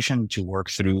sophistication to work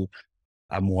through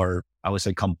a more, I would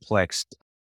say, complex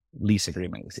lease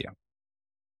agreement with you.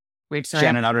 Wait, so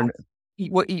Shannon, I don't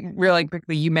know. Really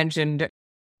quickly, you mentioned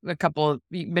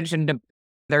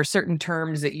there are certain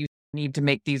terms that you need to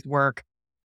make these work.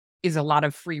 Is a lot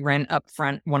of free rent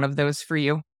upfront one of those for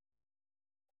you?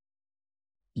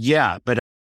 Yeah, but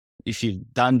if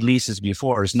you've done leases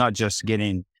before, it's not just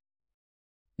getting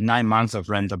 9 months of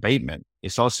rent abatement.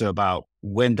 It's also about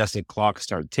when does the clock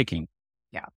start ticking?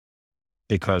 Yeah.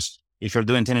 Because if you're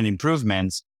doing tenant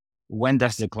improvements, when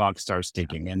does the clock start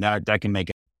ticking? And that can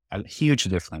make a huge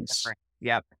difference.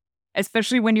 Yep.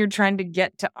 Especially when you're trying to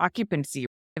get to occupancy.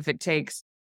 If it takes,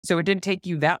 so it didn't take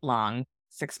you that long,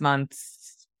 6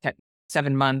 months,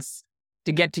 7 months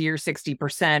to get to your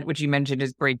 60%, which you mentioned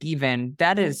is break even.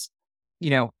 That is,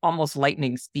 almost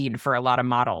lightning speed for a lot of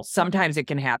models. Sometimes it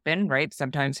can happen, right?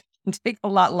 Sometimes it can take a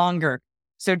lot longer.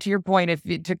 So to your point, if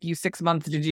it took you 6 months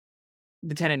to do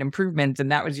the tenant improvements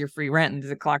and that was your free rent and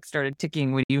the clock started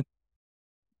ticking when you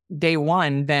day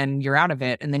one, then you're out of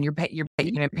it. And then you're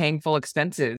paying full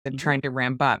expenses and trying to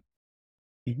ramp up.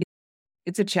 Mm-hmm.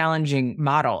 It's a challenging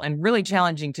model and really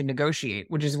challenging to negotiate,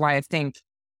 which is why I think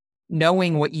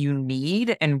knowing what you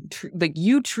need and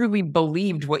you truly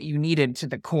believed what you needed to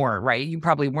the core, right? You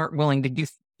probably weren't willing to do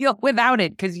without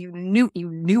it because you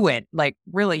knew it. Like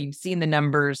really, you've seen the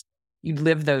numbers, you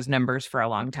lived those numbers for a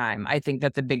long time. I think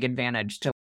that's a big advantage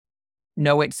to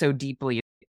know it so deeply.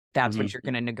 That's what you're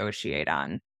going to negotiate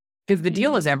on, because the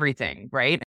deal is everything,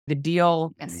 right? The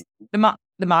deal, the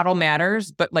model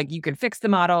matters, but like you can fix the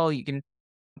model,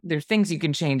 there's things you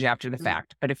can change after the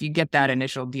fact. But if you get that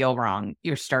initial deal wrong,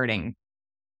 you're starting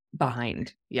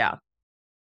behind. Yeah.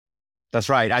 That's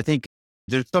right. I think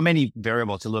there's so many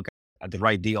variables to look at the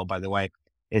right deal, by the way.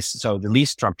 So the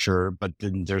lease structure, but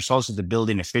then there's also the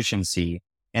building efficiency.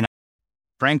 And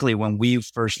frankly, when we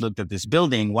first looked at this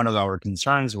building, one of our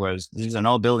concerns was this is an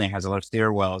old building, has a lot of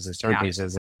stairwells and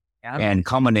staircases and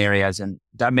common areas. And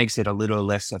that makes it a little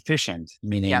less efficient,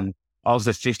 meaning of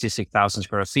the 56,000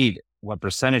 square feet, what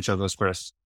percentage of those square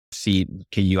feet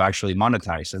can you actually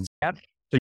monetize? And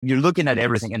so you're looking at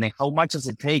everything. And then how much does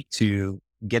it take to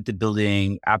get the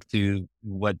building up to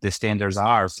what the standards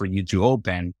are for you to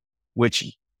open,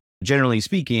 which generally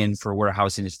speaking for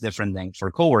warehousing is different than for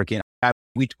co-working.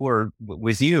 We toured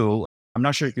with you. I'm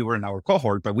not sure if you were in our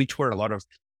cohort, but we toured a lot of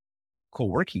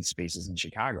co-working spaces in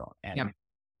Chicago and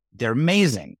they're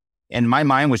amazing. And my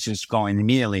mind was just going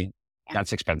immediately,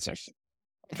 that's expensive.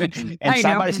 And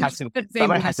somebody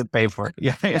has to pay for it.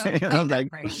 Yeah.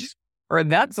 Or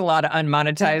that's a lot of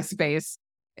unmonetized space.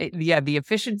 The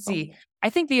efficiency. I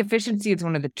think the efficiency is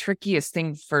one of the trickiest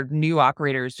things for new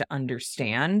operators to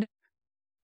understand.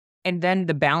 And then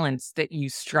the balance that you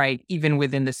strike even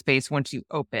within the space once you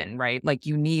open, right? Like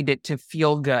you need it to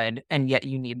feel good and yet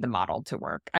you need the model to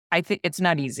work. I think it's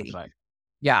not easy. Right.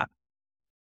 Yeah.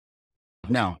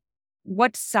 No.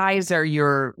 What size are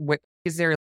is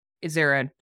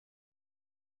there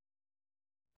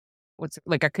what's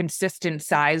like a consistent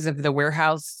size of the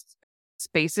warehouse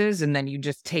spaces and then you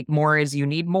just take more as you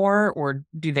need more, or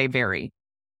do they vary?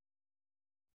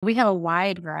 We have a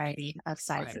wide variety of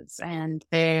sizes, and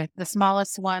the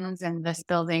smallest ones in this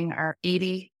building are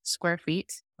 80 square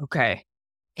feet. Okay.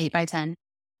 8 by 10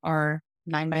 or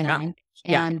 9 by 9.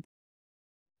 Yeah. And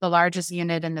the largest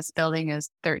unit in this building is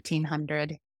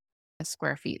 1,300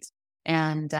 square feet.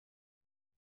 And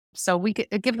so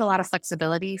it gives a lot of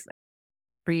flexibility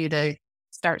for you to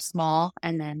start small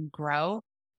and then grow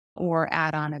or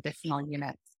add on additional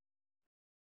units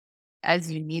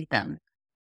as you need them.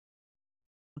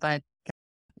 But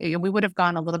we would have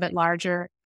gone a little bit larger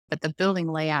but the building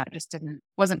layout just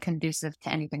wasn't conducive to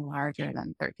anything larger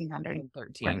than 1,300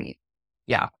 square feet.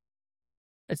 Yeah.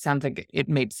 It sounds like it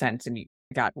made sense and you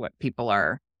got what people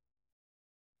are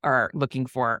looking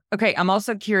for. Okay. I'm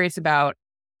also curious about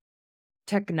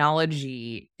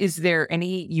technology. Is there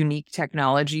any unique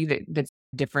technology that's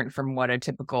different from what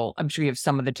I'm sure you have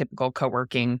some of the typical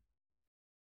co-working,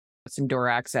 some door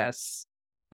access.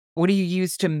 What do you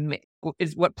use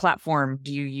what platform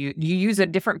do you use? Do you use a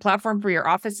different platform for your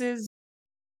offices?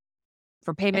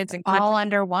 For payments and all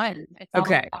under one. It's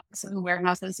okay. So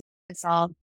warehouses, it's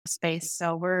all space.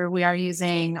 So we are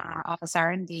using our office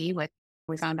R&D, which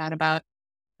we found out about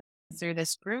through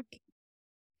this group.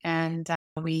 And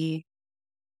we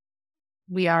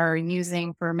are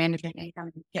using for managing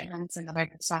income shipments another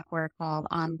software called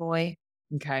Envoy.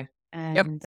 Okay.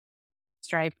 And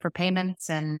Stripe for payments.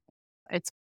 And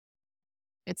it's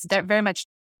very much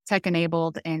tech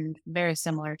enabled and very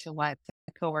similar to what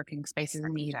the co-working spaces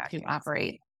need to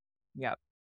operate. Yep.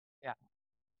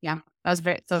 Yeah.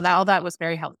 All that was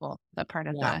very helpful. That part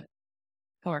of the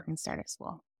co-working startup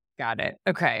school. Got it.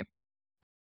 Okay.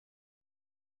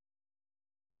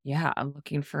 Yeah. I'm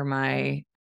looking for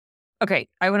okay.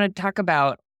 I want to talk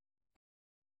about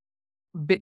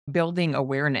building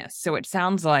awareness. So it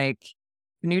sounds like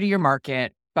new to your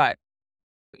market, but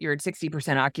you're at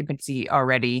 60% occupancy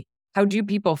already. How do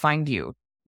people find you?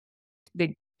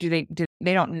 They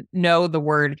don't know the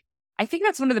word. I think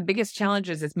that's one of the biggest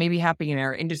challenges that's maybe happening in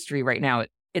our industry right now.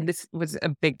 And this was a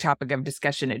big topic of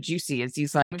discussion at Juicy, is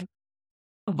these like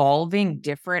evolving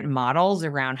different models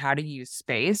around how to use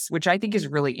space, which I think is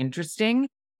really interesting,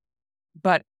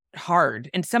 but hard.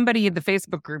 And somebody in the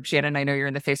Facebook group, Shannon, I know you're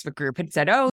in the Facebook group, had said,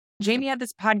 "Oh, Jamie had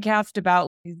this podcast about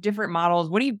these different models.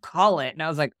 What do you call it?" And I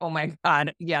was like, "Oh my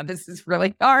God, yeah, this is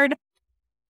really hard."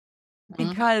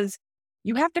 Because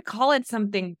you have to call it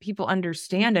something people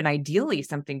understand and ideally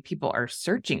something people are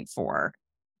searching for.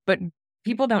 But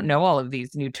people don't know all of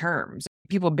these new terms.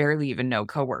 People barely even know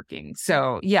co-working.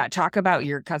 So yeah, talk about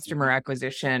your customer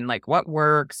acquisition. Like what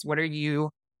works? What are you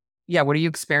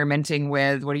experimenting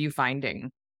with? What are you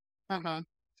finding?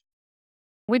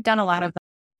 We've done a lot of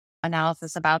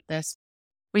analysis about this.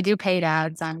 We do paid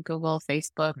ads on Google,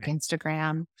 Facebook,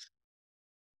 Instagram.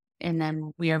 And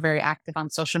then we are very active on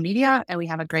social media, and we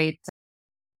have a great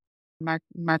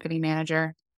marketing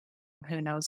manager who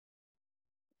knows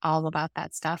all about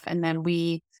that stuff. And then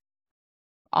we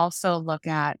also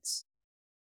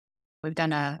we've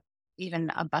done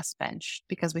even a bus bench,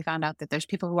 because we found out that there's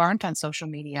people who aren't on social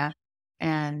media.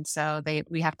 And so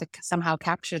we have to somehow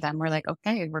capture them. We're like,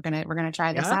 okay, we're going to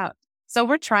try this out. So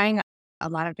we're trying a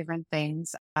lot of different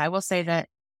things. I will say that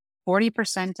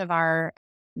 40% of our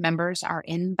members are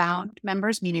inbound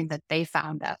members, meaning that they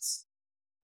found us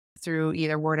through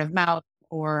either word of mouth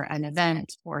or an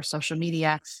event or social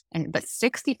media. But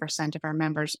 60% of our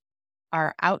members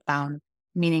are outbound,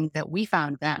 meaning that we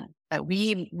found them, that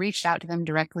we reached out to them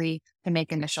directly to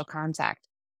make initial contact.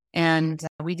 And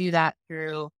we do that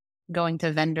through going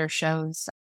to vendor shows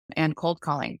and cold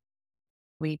calling.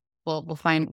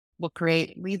 We'll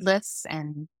create lead lists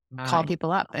and call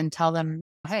people up and tell them,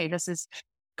 "Hey, this is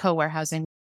Cowarehousing.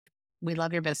 We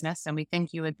love your business and we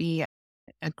think you would be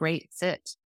a great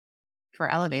fit for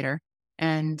Elevator."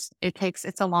 And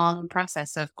it's a long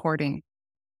process of courting,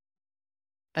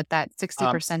 but that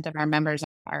 60% of our members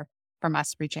are from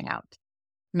us reaching out.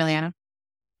 Emiliano?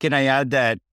 Can I add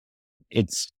that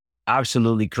it's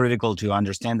absolutely critical to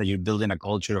understand that you're building a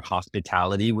culture of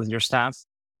hospitality with your staff.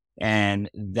 And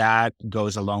that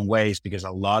goes a long ways, because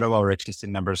a lot of our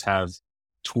existing members have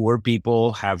toured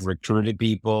people, have recruited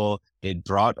people. They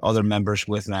brought other members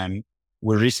with them.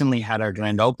 We recently had our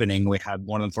grand opening. We had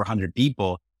more than 400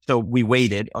 people. So we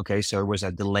waited. Okay. So it was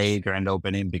a delayed grand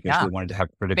opening because we wanted to have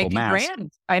critical mass.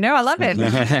 Grand. I know. I love it.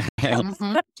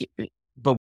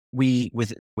 But we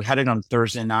had it on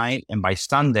Thursday night, and by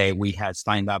Sunday we had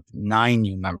signed up 9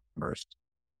 new members.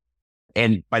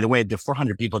 And by the way, the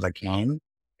 400 people that came,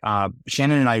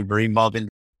 Shannon and I are very involved in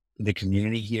the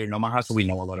community here in Omaha, so we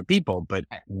know a lot of people, but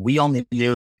we only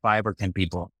knew 5 or 10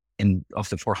 people of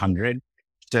the 400.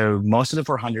 So most of the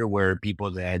 400 were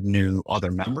people that knew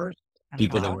other members,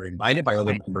 people that were invited by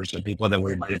other members, and people that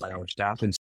were invited by our staff.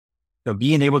 And so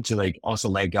being able to also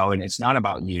let go, and it's not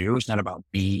about you, it's not about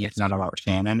me, it's not about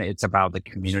Shannon, it's about the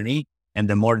community. And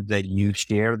the more that you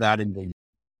share that and they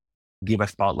give a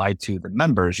spotlight to the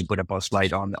members, you put a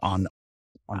spotlight on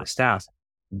the staff,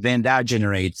 then that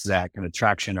generates that kind of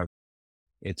traction of,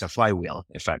 it's a flywheel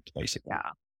effect, basically.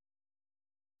 Yeah.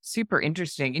 Super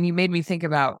interesting. And you made me think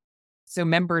about, so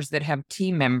members that have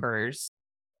team members,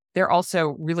 they're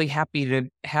also really happy to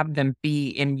have them be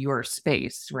in your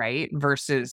space, right?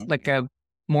 Versus like a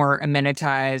more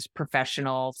amenitized,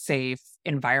 professional, safe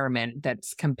environment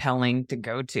that's compelling to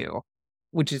go to,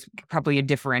 which is probably a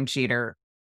differentiator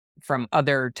from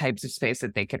other types of space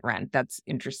that they could rent. That's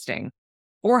interesting.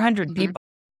 400 people.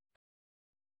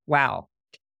 Wow.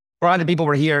 400 people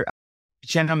were here.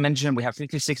 Shannon mentioned we have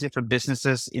 56 different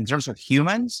businesses. In terms of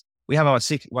humans, we have about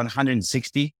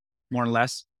 160, more or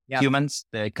less, humans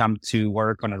that come to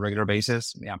work on a regular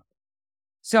basis. Yeah.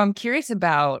 So I'm curious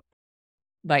about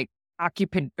like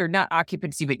not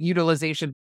occupancy, but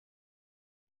utilization.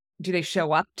 Do they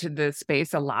show up to the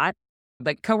space a lot?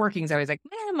 Like co-working is always like,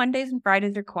 Mondays and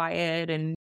Fridays are quiet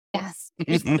and yes,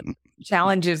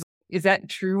 challenges. Is that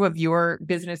true of your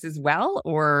business as well?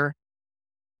 Or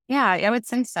yeah, I would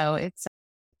say so. It's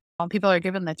people are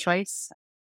given the choice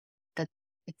that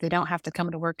if they don't have to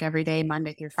come to work every day,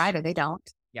 Monday through Friday, they don't.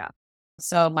 Yeah.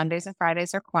 So Mondays and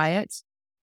Fridays are quiet.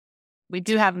 We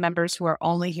do have members who are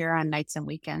only here on nights and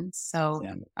weekends. So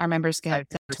our members get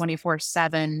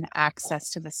 24/7 access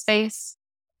to the space.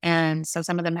 And so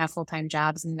some of them have full-time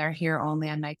jobs and they're here only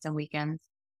on nights and weekends.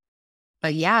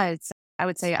 But yeah, I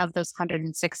would say of those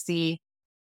 160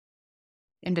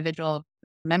 individual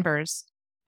members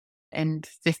and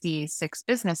 56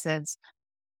 businesses,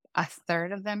 a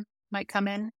third of them might come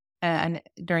in and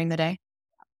during the day.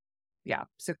 Yeah.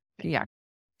 So yeah,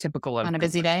 typical of on a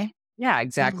busy day. Yeah,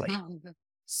 exactly.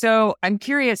 So I'm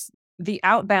curious, the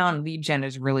outbound lead gen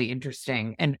is really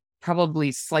interesting and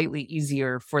probably slightly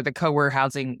easier for the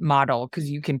co-warehousing model because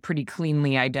you can pretty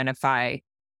cleanly identify,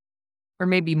 or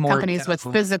maybe more companies with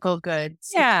physical goods.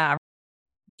 Yeah.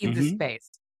 In the space.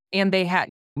 And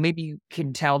maybe you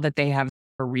can tell that they have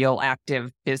a real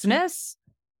active business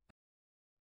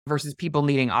versus people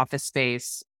needing office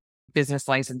space, business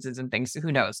licenses and things.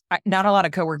 Who knows? Not a lot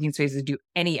of co-working spaces do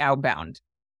any outbound.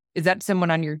 Is that someone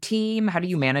on your team? How do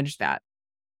you manage that?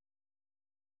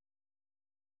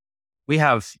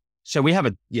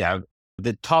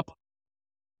 The top,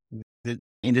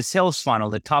 in the sales funnel,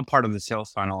 the top part of the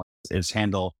sales funnel is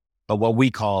handled by what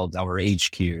we call our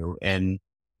HQ. And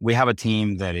we have a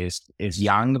team that is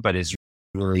young, but is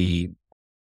really,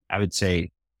 I would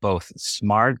say, both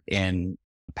smart and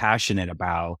passionate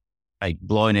about like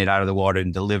blowing it out of the water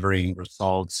and delivering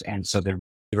results. And so they're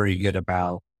very good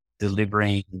about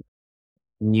delivering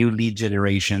new lead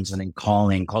generations and then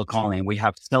cold calling. We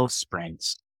have sales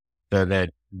sprints so that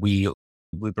we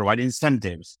provide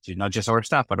incentives to not just our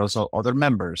staff, but also other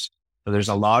members. So there's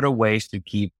a lot of ways to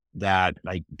keep that,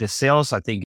 like the sales, I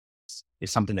think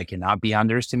is something that cannot be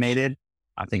underestimated.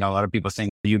 I think a lot of people think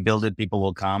you build it, people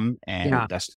will come. And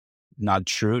that's not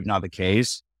true, not the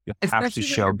case. You have to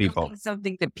show people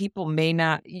something that people may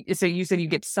not. So you said you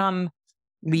get some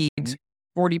leads,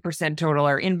 40% total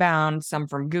are inbound, some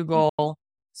from Google,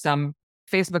 some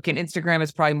Facebook and Instagram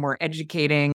is probably more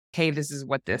educating. Hey, this is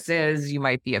what this is. You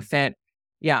might be a fit.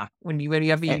 Yeah. When you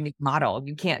have a unique model,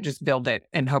 you can't just build it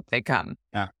and hope they come.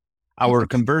 Yeah. Our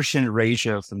conversion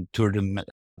ratio from tour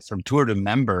to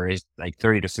member is like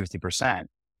 30 to 50%.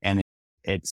 And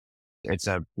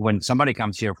when somebody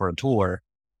comes here for a tour,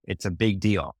 it's a big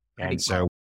deal. And so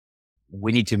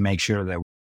we need to make sure that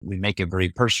we make it very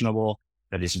personable,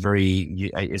 that it's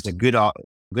a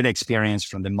good experience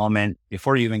from the moment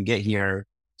before you even get here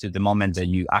to the moment that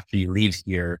you actually leave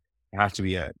here. It has to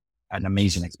be an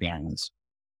amazing experience.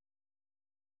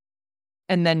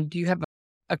 And then do you have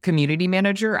a community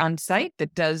manager on site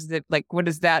that does that? Like, what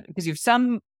is that? Because you have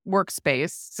some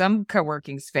workspace, some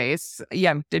co-working space.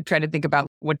 Yeah, I'm trying to think about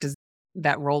what does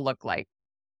that role look like?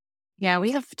 Yeah,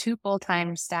 we have 2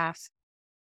 full-time staff.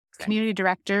 Okay. Community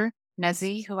director,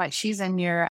 Nezzy, she's in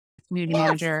your community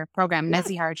manager program.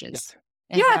 Nezzy Harges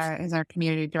is our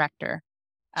community director.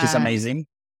 She's amazing.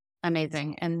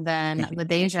 Amazing. And then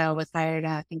LaDeja was hired,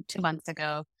 I think 2 months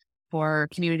ago for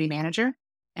community manager.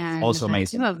 And also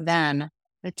amazing.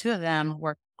 The two of them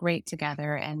work great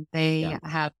together and they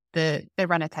they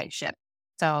run a tight ship.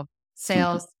 So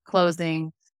sales,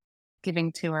 closing,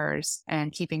 giving tours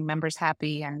and keeping members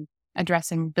happy and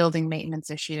addressing building maintenance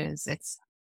issues.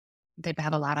 They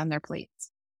have a lot on their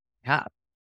plates. Yeah.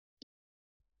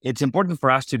 It's important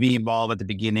for us to be involved at the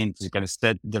beginning to kind of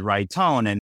set the right tone.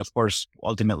 And of course,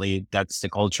 ultimately, that's the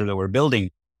culture that we're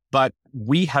building. But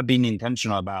we have been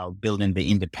intentional about building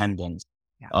the independence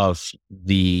of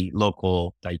the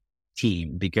local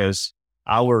team, because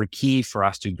our key for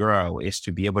us to grow is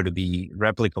to be able to be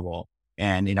replicable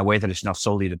and in a way that is not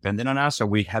solely dependent on us. So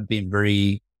we have been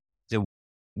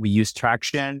we use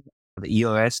Traction, the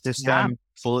EOS system.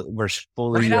 We're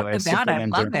fully right off the bat, I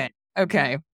love it.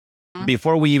 Okay.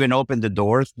 Before we even opened the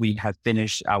doors, we had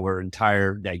finished our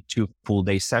entire 2 full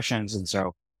day sessions. And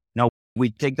so, we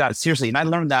take that seriously. And I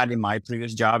learned that in my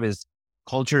previous job is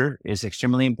culture is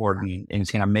extremely important and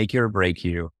it's going to make you or break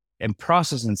you. And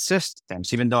process and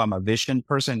systems, even though I'm a vision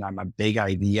person, I'm a big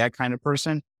idea kind of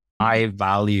person, I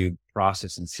value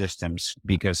process and systems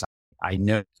because I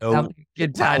know the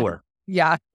power.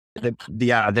 Yeah.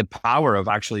 The power of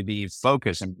actually being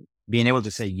focused and being able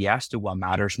to say yes to what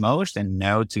matters most and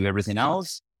no to everything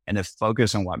else and to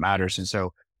focus on what matters. And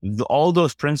so all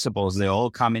those principles, they all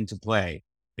come into play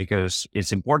because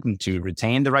it's important to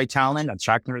retain the right talent,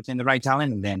 attract and retain the right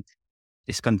talent. And then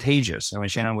it's contagious. So when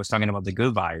Shannon was talking about the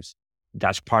good vibes,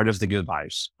 that's part of the good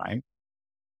vibes, right?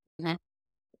 Mhm.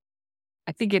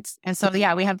 I think And so, we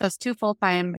have those 2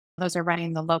 full-time, those are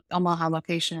running the Omaha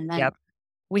location. And then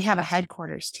we have a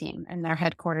headquarters team, and their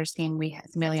headquarters team, we have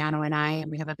Emiliano and I,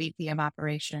 and we have a VP of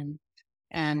operation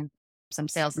and some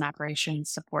sales and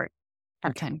operations support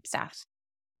part-time staff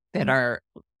that are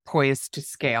poised to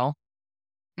scale.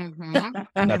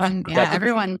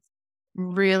 Everyone's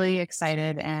really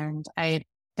excited, and I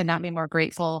could not be more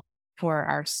grateful for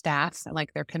our staff,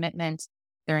 like their commitment,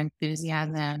 their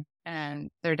enthusiasm, and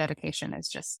their dedication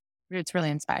is it's really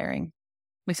inspiring.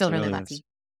 We feel really lucky.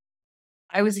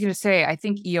 I was going to say, I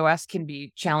think EOS can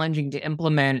be challenging to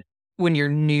implement when you're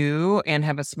new and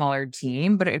have a smaller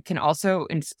team, but it can also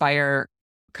inspire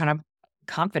kind of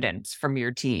confidence from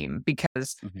your team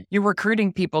because you're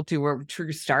recruiting people to a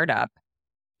true startup,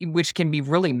 which can be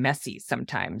really messy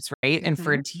sometimes, right? And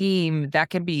for a team, that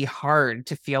can be hard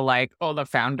to feel like, oh, the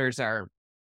founders are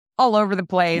all over the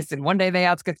place. And one day they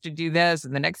ask us to do this,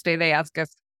 and the next day they ask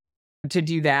us to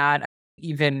do that.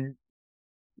 Even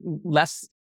less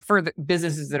further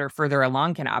businesses that are further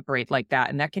along can operate like that.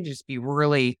 And that can just be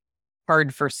really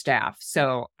hard for staff.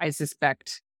 So I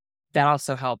suspect that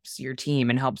also helps your team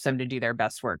and helps them to do their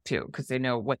best work too, because they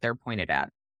know what they're pointed at.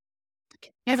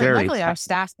 Yeah, but luckily our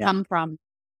staff come from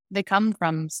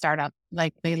startup.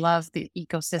 Like they love the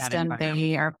ecosystem.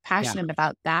 They are passionate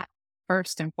about that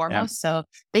first and foremost. So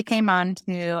they came on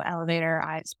to Elevator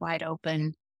eyes wide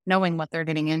open, knowing what they're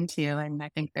getting into. And I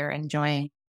think they're enjoying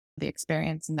the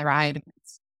experience and the ride.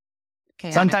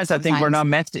 Sometimes I think we're not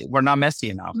messy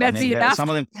enough. Some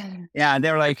of them,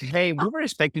 they're like, hey, we were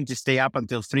expecting to stay up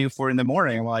until 3 or 4 in the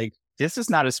morning. I'm like, this is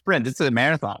not a sprint. This is a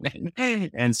marathon.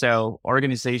 And so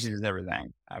organization is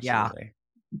everything. Absolutely.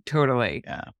 Yeah, totally.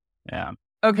 Yeah.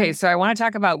 Okay. So I want to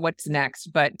talk about what's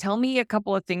next, but tell me a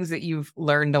couple of things that you've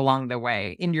learned along the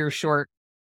way in your short.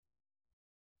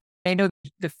 I know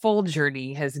the full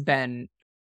journey has been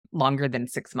longer than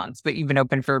 6 months, but you've been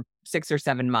open for 6 or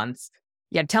 7 months.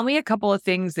 Yeah. Tell me a couple of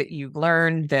things that you've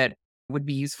learned that would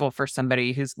be useful for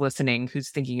somebody who's listening, who's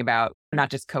thinking about not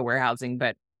just co-warehousing,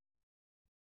 but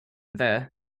a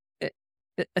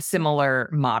similar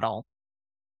model.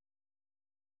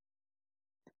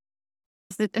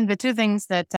 And the 2 things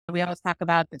that we always talk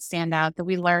about that stand out that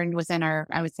we learned within our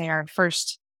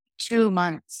first 2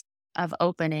 months of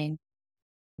opening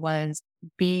was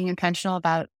being intentional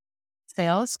about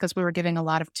sales, because we were giving a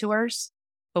lot of tours,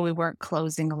 but we weren't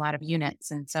closing a lot of units.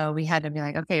 And so we had to be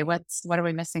like, okay, what are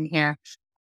we missing here?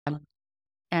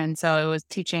 And so it was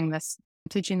teaching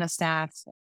the staff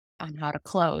on how to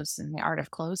close and the art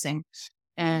of closing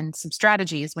and some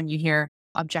strategies when you hear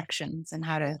objections and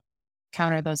how to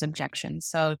counter those objections.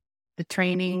 So the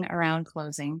training around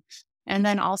closing, and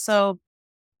then also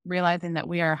realizing that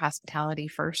we are a hospitality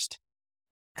first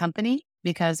company,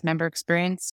 because member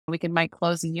experience, might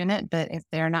close a unit, but if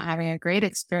they're not having a great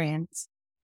experience,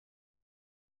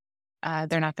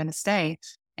 they're not going to stay.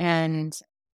 And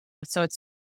so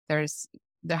there's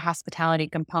the hospitality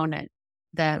component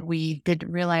that we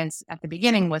didn't realize at the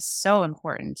beginning was so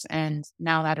important. And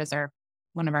now that is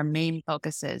one of our main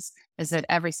focuses, is that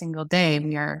every single day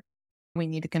we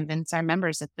need to convince our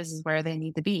members that this is where they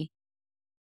need to be.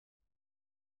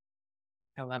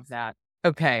 I love that.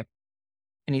 Okay.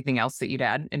 Anything else that you'd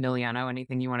add, Emiliano?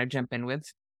 Anything you want to jump in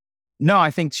with? No,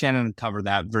 I think Shannon covered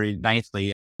that very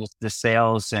nicely. The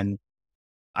sales, and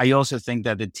I also think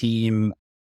that the team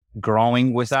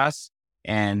growing with us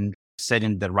and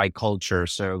setting the right culture,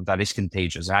 so that is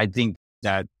contagious. I think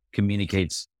that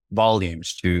communicates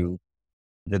volumes to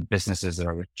the businesses that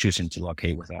are choosing to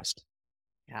locate with us.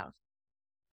 Yeah.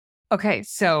 Okay.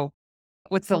 So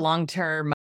what's the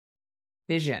long-term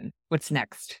vision? What's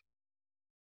next?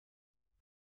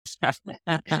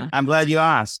 I'm glad you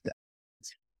asked,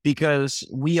 because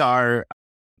we are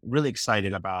really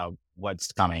excited about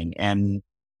what's coming. And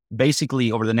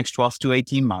basically over the next 12 to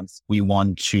 18 months, we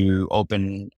want to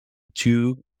open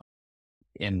 2,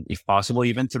 and if possible,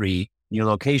 even 3 new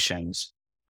locations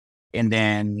And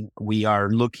then we are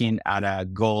looking at a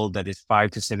goal that is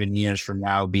 5 to 7 years from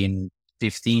now being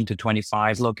 15 to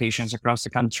 25 locations across the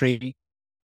country.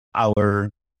 Our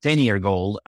 10-year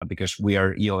goal, because we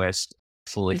are EOS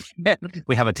fully,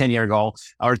 we have a 10-year goal.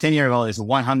 Our 10-year goal is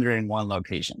 101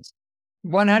 locations.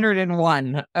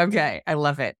 101. Okay. I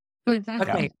love it.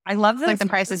 Okay. I love this. Like the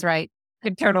Price is Right.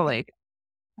 Totally.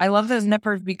 I love those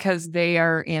numbers because they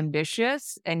are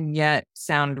ambitious and yet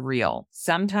sound real.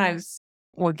 Sometimes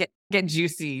we'll get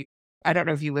juicy. I don't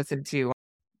know if you listened to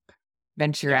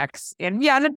Venture X, and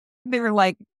they were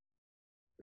like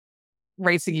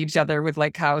racing each other with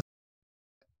like how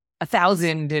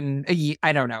 1,000 in a year.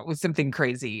 I don't know. It was something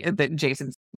crazy that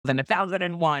Jason's than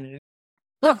 1,001.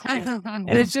 And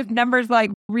it's just numbers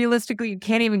like realistically, you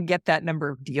can't even get that number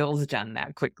of deals done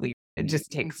that quickly. It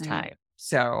just takes time.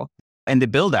 So. And the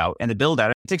build out, it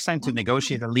takes time to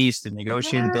negotiate a lease, to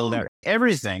negotiate and build out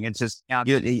everything. It's just,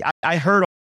 I heard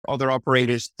other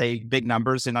operators say big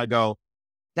numbers and I go,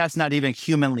 that's not even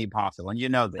humanly possible. And you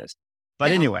know this,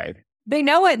 but anyway. They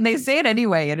know it and they say it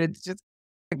anyway. And it's just,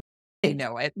 they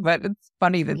know it, but it's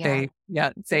funny that they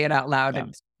say it out loud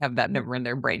and have that number in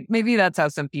their brain. Maybe that's how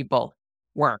some people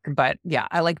work, but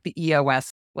I like the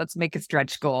EOS. Let's make a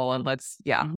stretch goal and let's,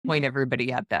 point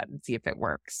everybody at that and see if it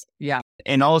works. Yeah.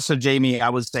 And also, Jamie, I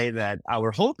would say that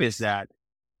our hope is that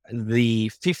the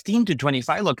 15 to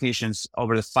 25 locations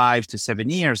over the 5 to 7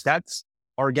 years, that's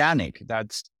organic.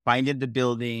 That's finding the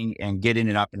building and getting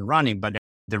it up and running. But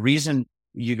the reason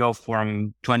you go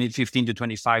from 15 to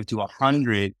 25 to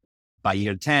 100 by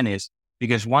year 10 is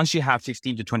because once you have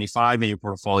 15 to 25 in your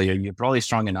portfolio, you're probably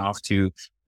strong enough to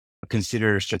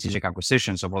consider strategic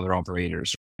acquisitions of other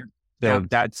operators. So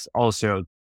that's also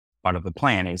part of the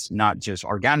plan. Is not just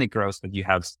organic growth, but you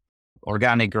have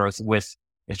organic growth with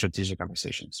strategic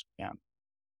acquisitions. Yeah.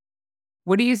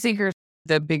 What do you think are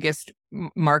the biggest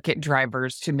market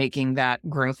drivers to making that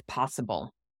growth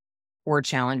possible, or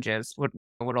challenges?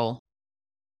 What'll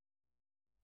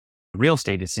real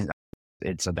estate is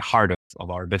it's at the heart of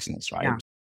our business, right? Yeah.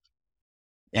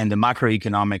 And the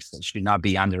macroeconomics should not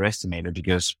be underestimated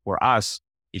because for us,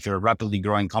 if you're a rapidly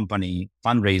growing company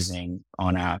fundraising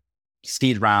on a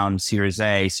seed round, Series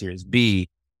A, Series B,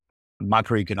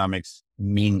 macroeconomics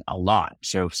mean a lot.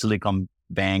 So Silicon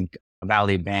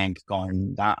Valley Bank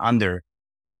going down under,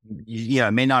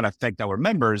 it may not affect our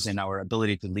members and our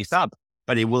ability to lease up,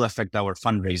 but it will affect our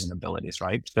fundraising abilities,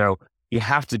 right? So you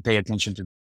have to pay attention to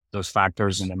those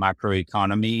factors in the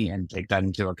macroeconomy and take that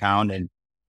into account. And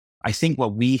I think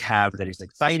what we have that is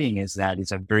exciting is that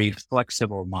it's a very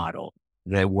flexible model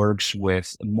that works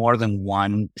with more than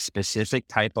one specific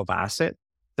type of asset.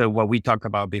 So what we talked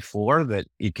about before, that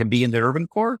it can be in the urban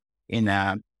core in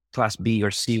a class B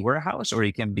or C warehouse, or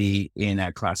it can be in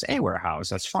a class A warehouse.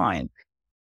 That's fine.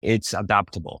 It's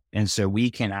adaptable. And so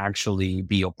we can actually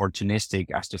be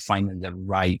opportunistic as to finding the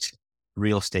right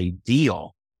real estate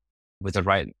deal with the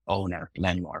right owner,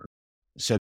 landlord.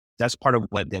 So that's part of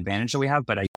what the advantage that we have.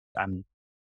 But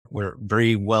we're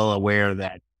very well aware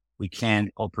that we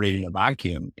can't operate in a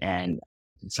vacuum. And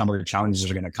some of the challenges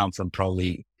are going to come from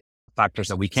probably factors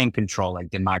that we can't control,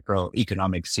 like the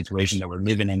macroeconomic situation that we're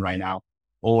living in right now,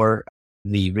 or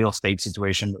the real estate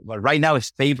situation. But right now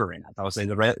is favoring it. I would say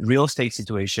the real estate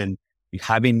situation,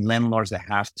 having landlords that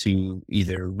have to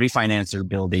either refinance their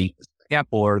building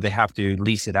or they have to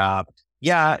lease it up.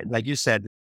 Yeah, like you said,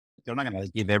 they're not going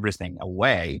to give everything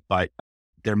away, but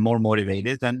they're more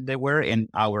motivated than they were. And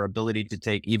our ability to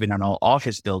take even an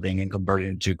office building and convert it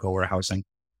into Cowarehousing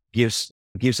gives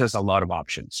us a lot of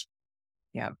options.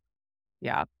 Yeah.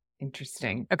 Yeah.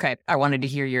 Interesting. Okay. I wanted to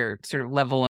hear your sort of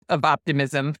level of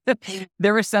optimism.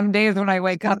 There were some days when I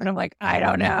wake up and I'm like, I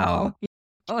don't know.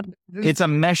 It's a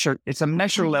measure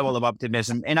level of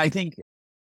optimism. And I think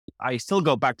I still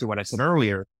go back to what I said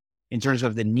earlier in terms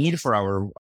of the need for our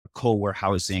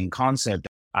co-warehousing concept.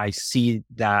 I see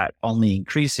that only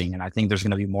increasing. And I think there's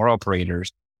going to be more operators,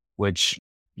 which,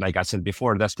 like I said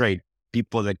before, that's great.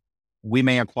 People that we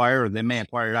may acquire or they may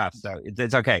acquire us. So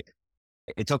it's okay.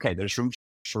 It's okay. There's room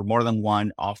for more than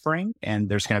one offering, and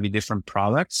there's going to be different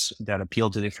products that appeal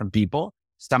to different people.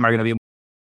 Some are going to be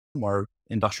more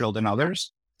industrial than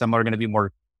others. Some are going to be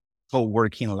more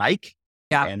co-working like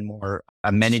and more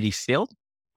amenity filled.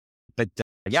 But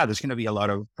there's going to be a lot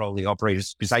of probably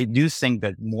operators, because I do think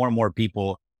that more and more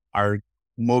people are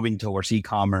moving towards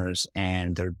e-commerce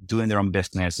and they're doing their own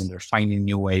business and they're finding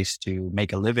new ways to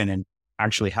make a living and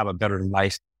actually have a better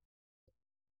life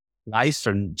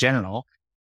in general,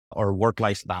 or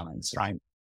work-life balance, right?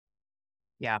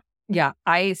 Yeah. Yeah.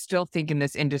 I still think in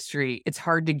this industry, it's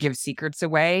hard to give secrets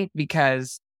away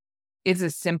because it's a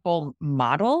simple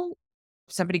model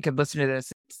somebody could listen to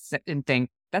this and think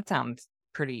that sounds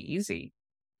pretty easy.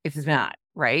 It's not,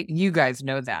 right? You guys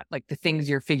know that, like the things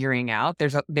you're figuring out,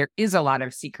 there is a lot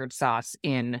of secret sauce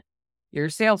in your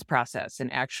sales process,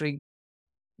 and actually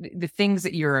the things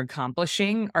that you're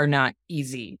accomplishing are not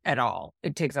easy at all.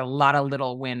 It takes a lot of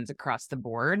little wins across the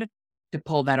board to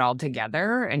pull that all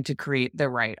together and to create the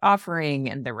right offering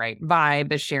and the right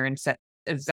vibe, as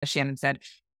Shannon said,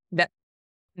 that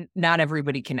not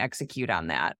everybody can execute on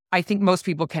that. I think most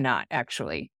people cannot,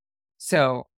 actually.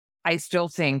 So I still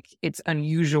think it's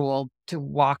unusual to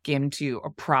walk into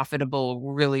a profitable,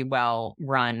 really well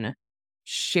run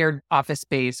shared office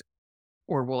space,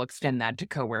 or we'll extend that to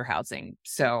co-warehousing.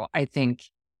 So I think,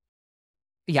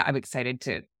 yeah, I'm excited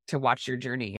to watch your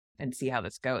journey and see how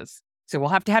this goes. So we'll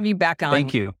have to have you back on.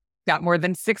 Thank you. Got more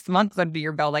than 6 months under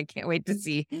your belt. I can't wait to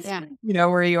see,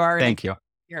 where you are. Thank you.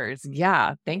 Years.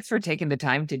 Yeah. Thanks for taking the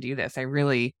time to do this. I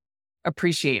really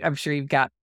appreciate. I'm sure you've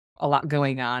got a lot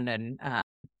going on and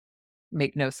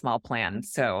make no small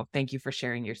plans. So thank you for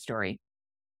sharing your story.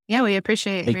 Yeah, we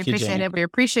appreciate Thank you, Jenny. it. We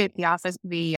appreciate the office,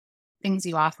 the things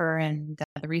you offer, and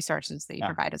the resources that you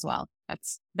provide as well.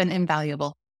 That's been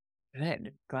invaluable.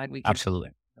 Good. Glad we could Absolutely.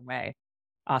 away.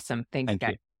 Awesome. Thanks, Thank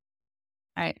guys. you.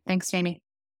 All right. Thanks, Jamie.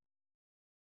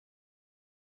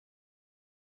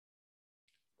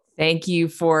 Thank you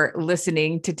for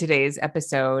listening to today's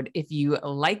episode. If you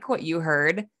like what you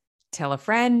heard, tell a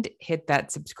friend, hit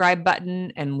that subscribe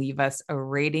button, and leave us a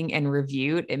rating and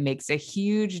review. It makes a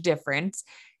huge difference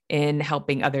in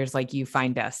helping others like you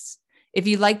find us. If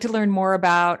you'd like to learn more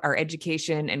about our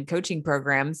education and coaching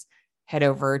programs, head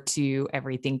over to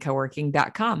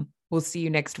everythingcoworking.com. We'll see you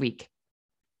next week.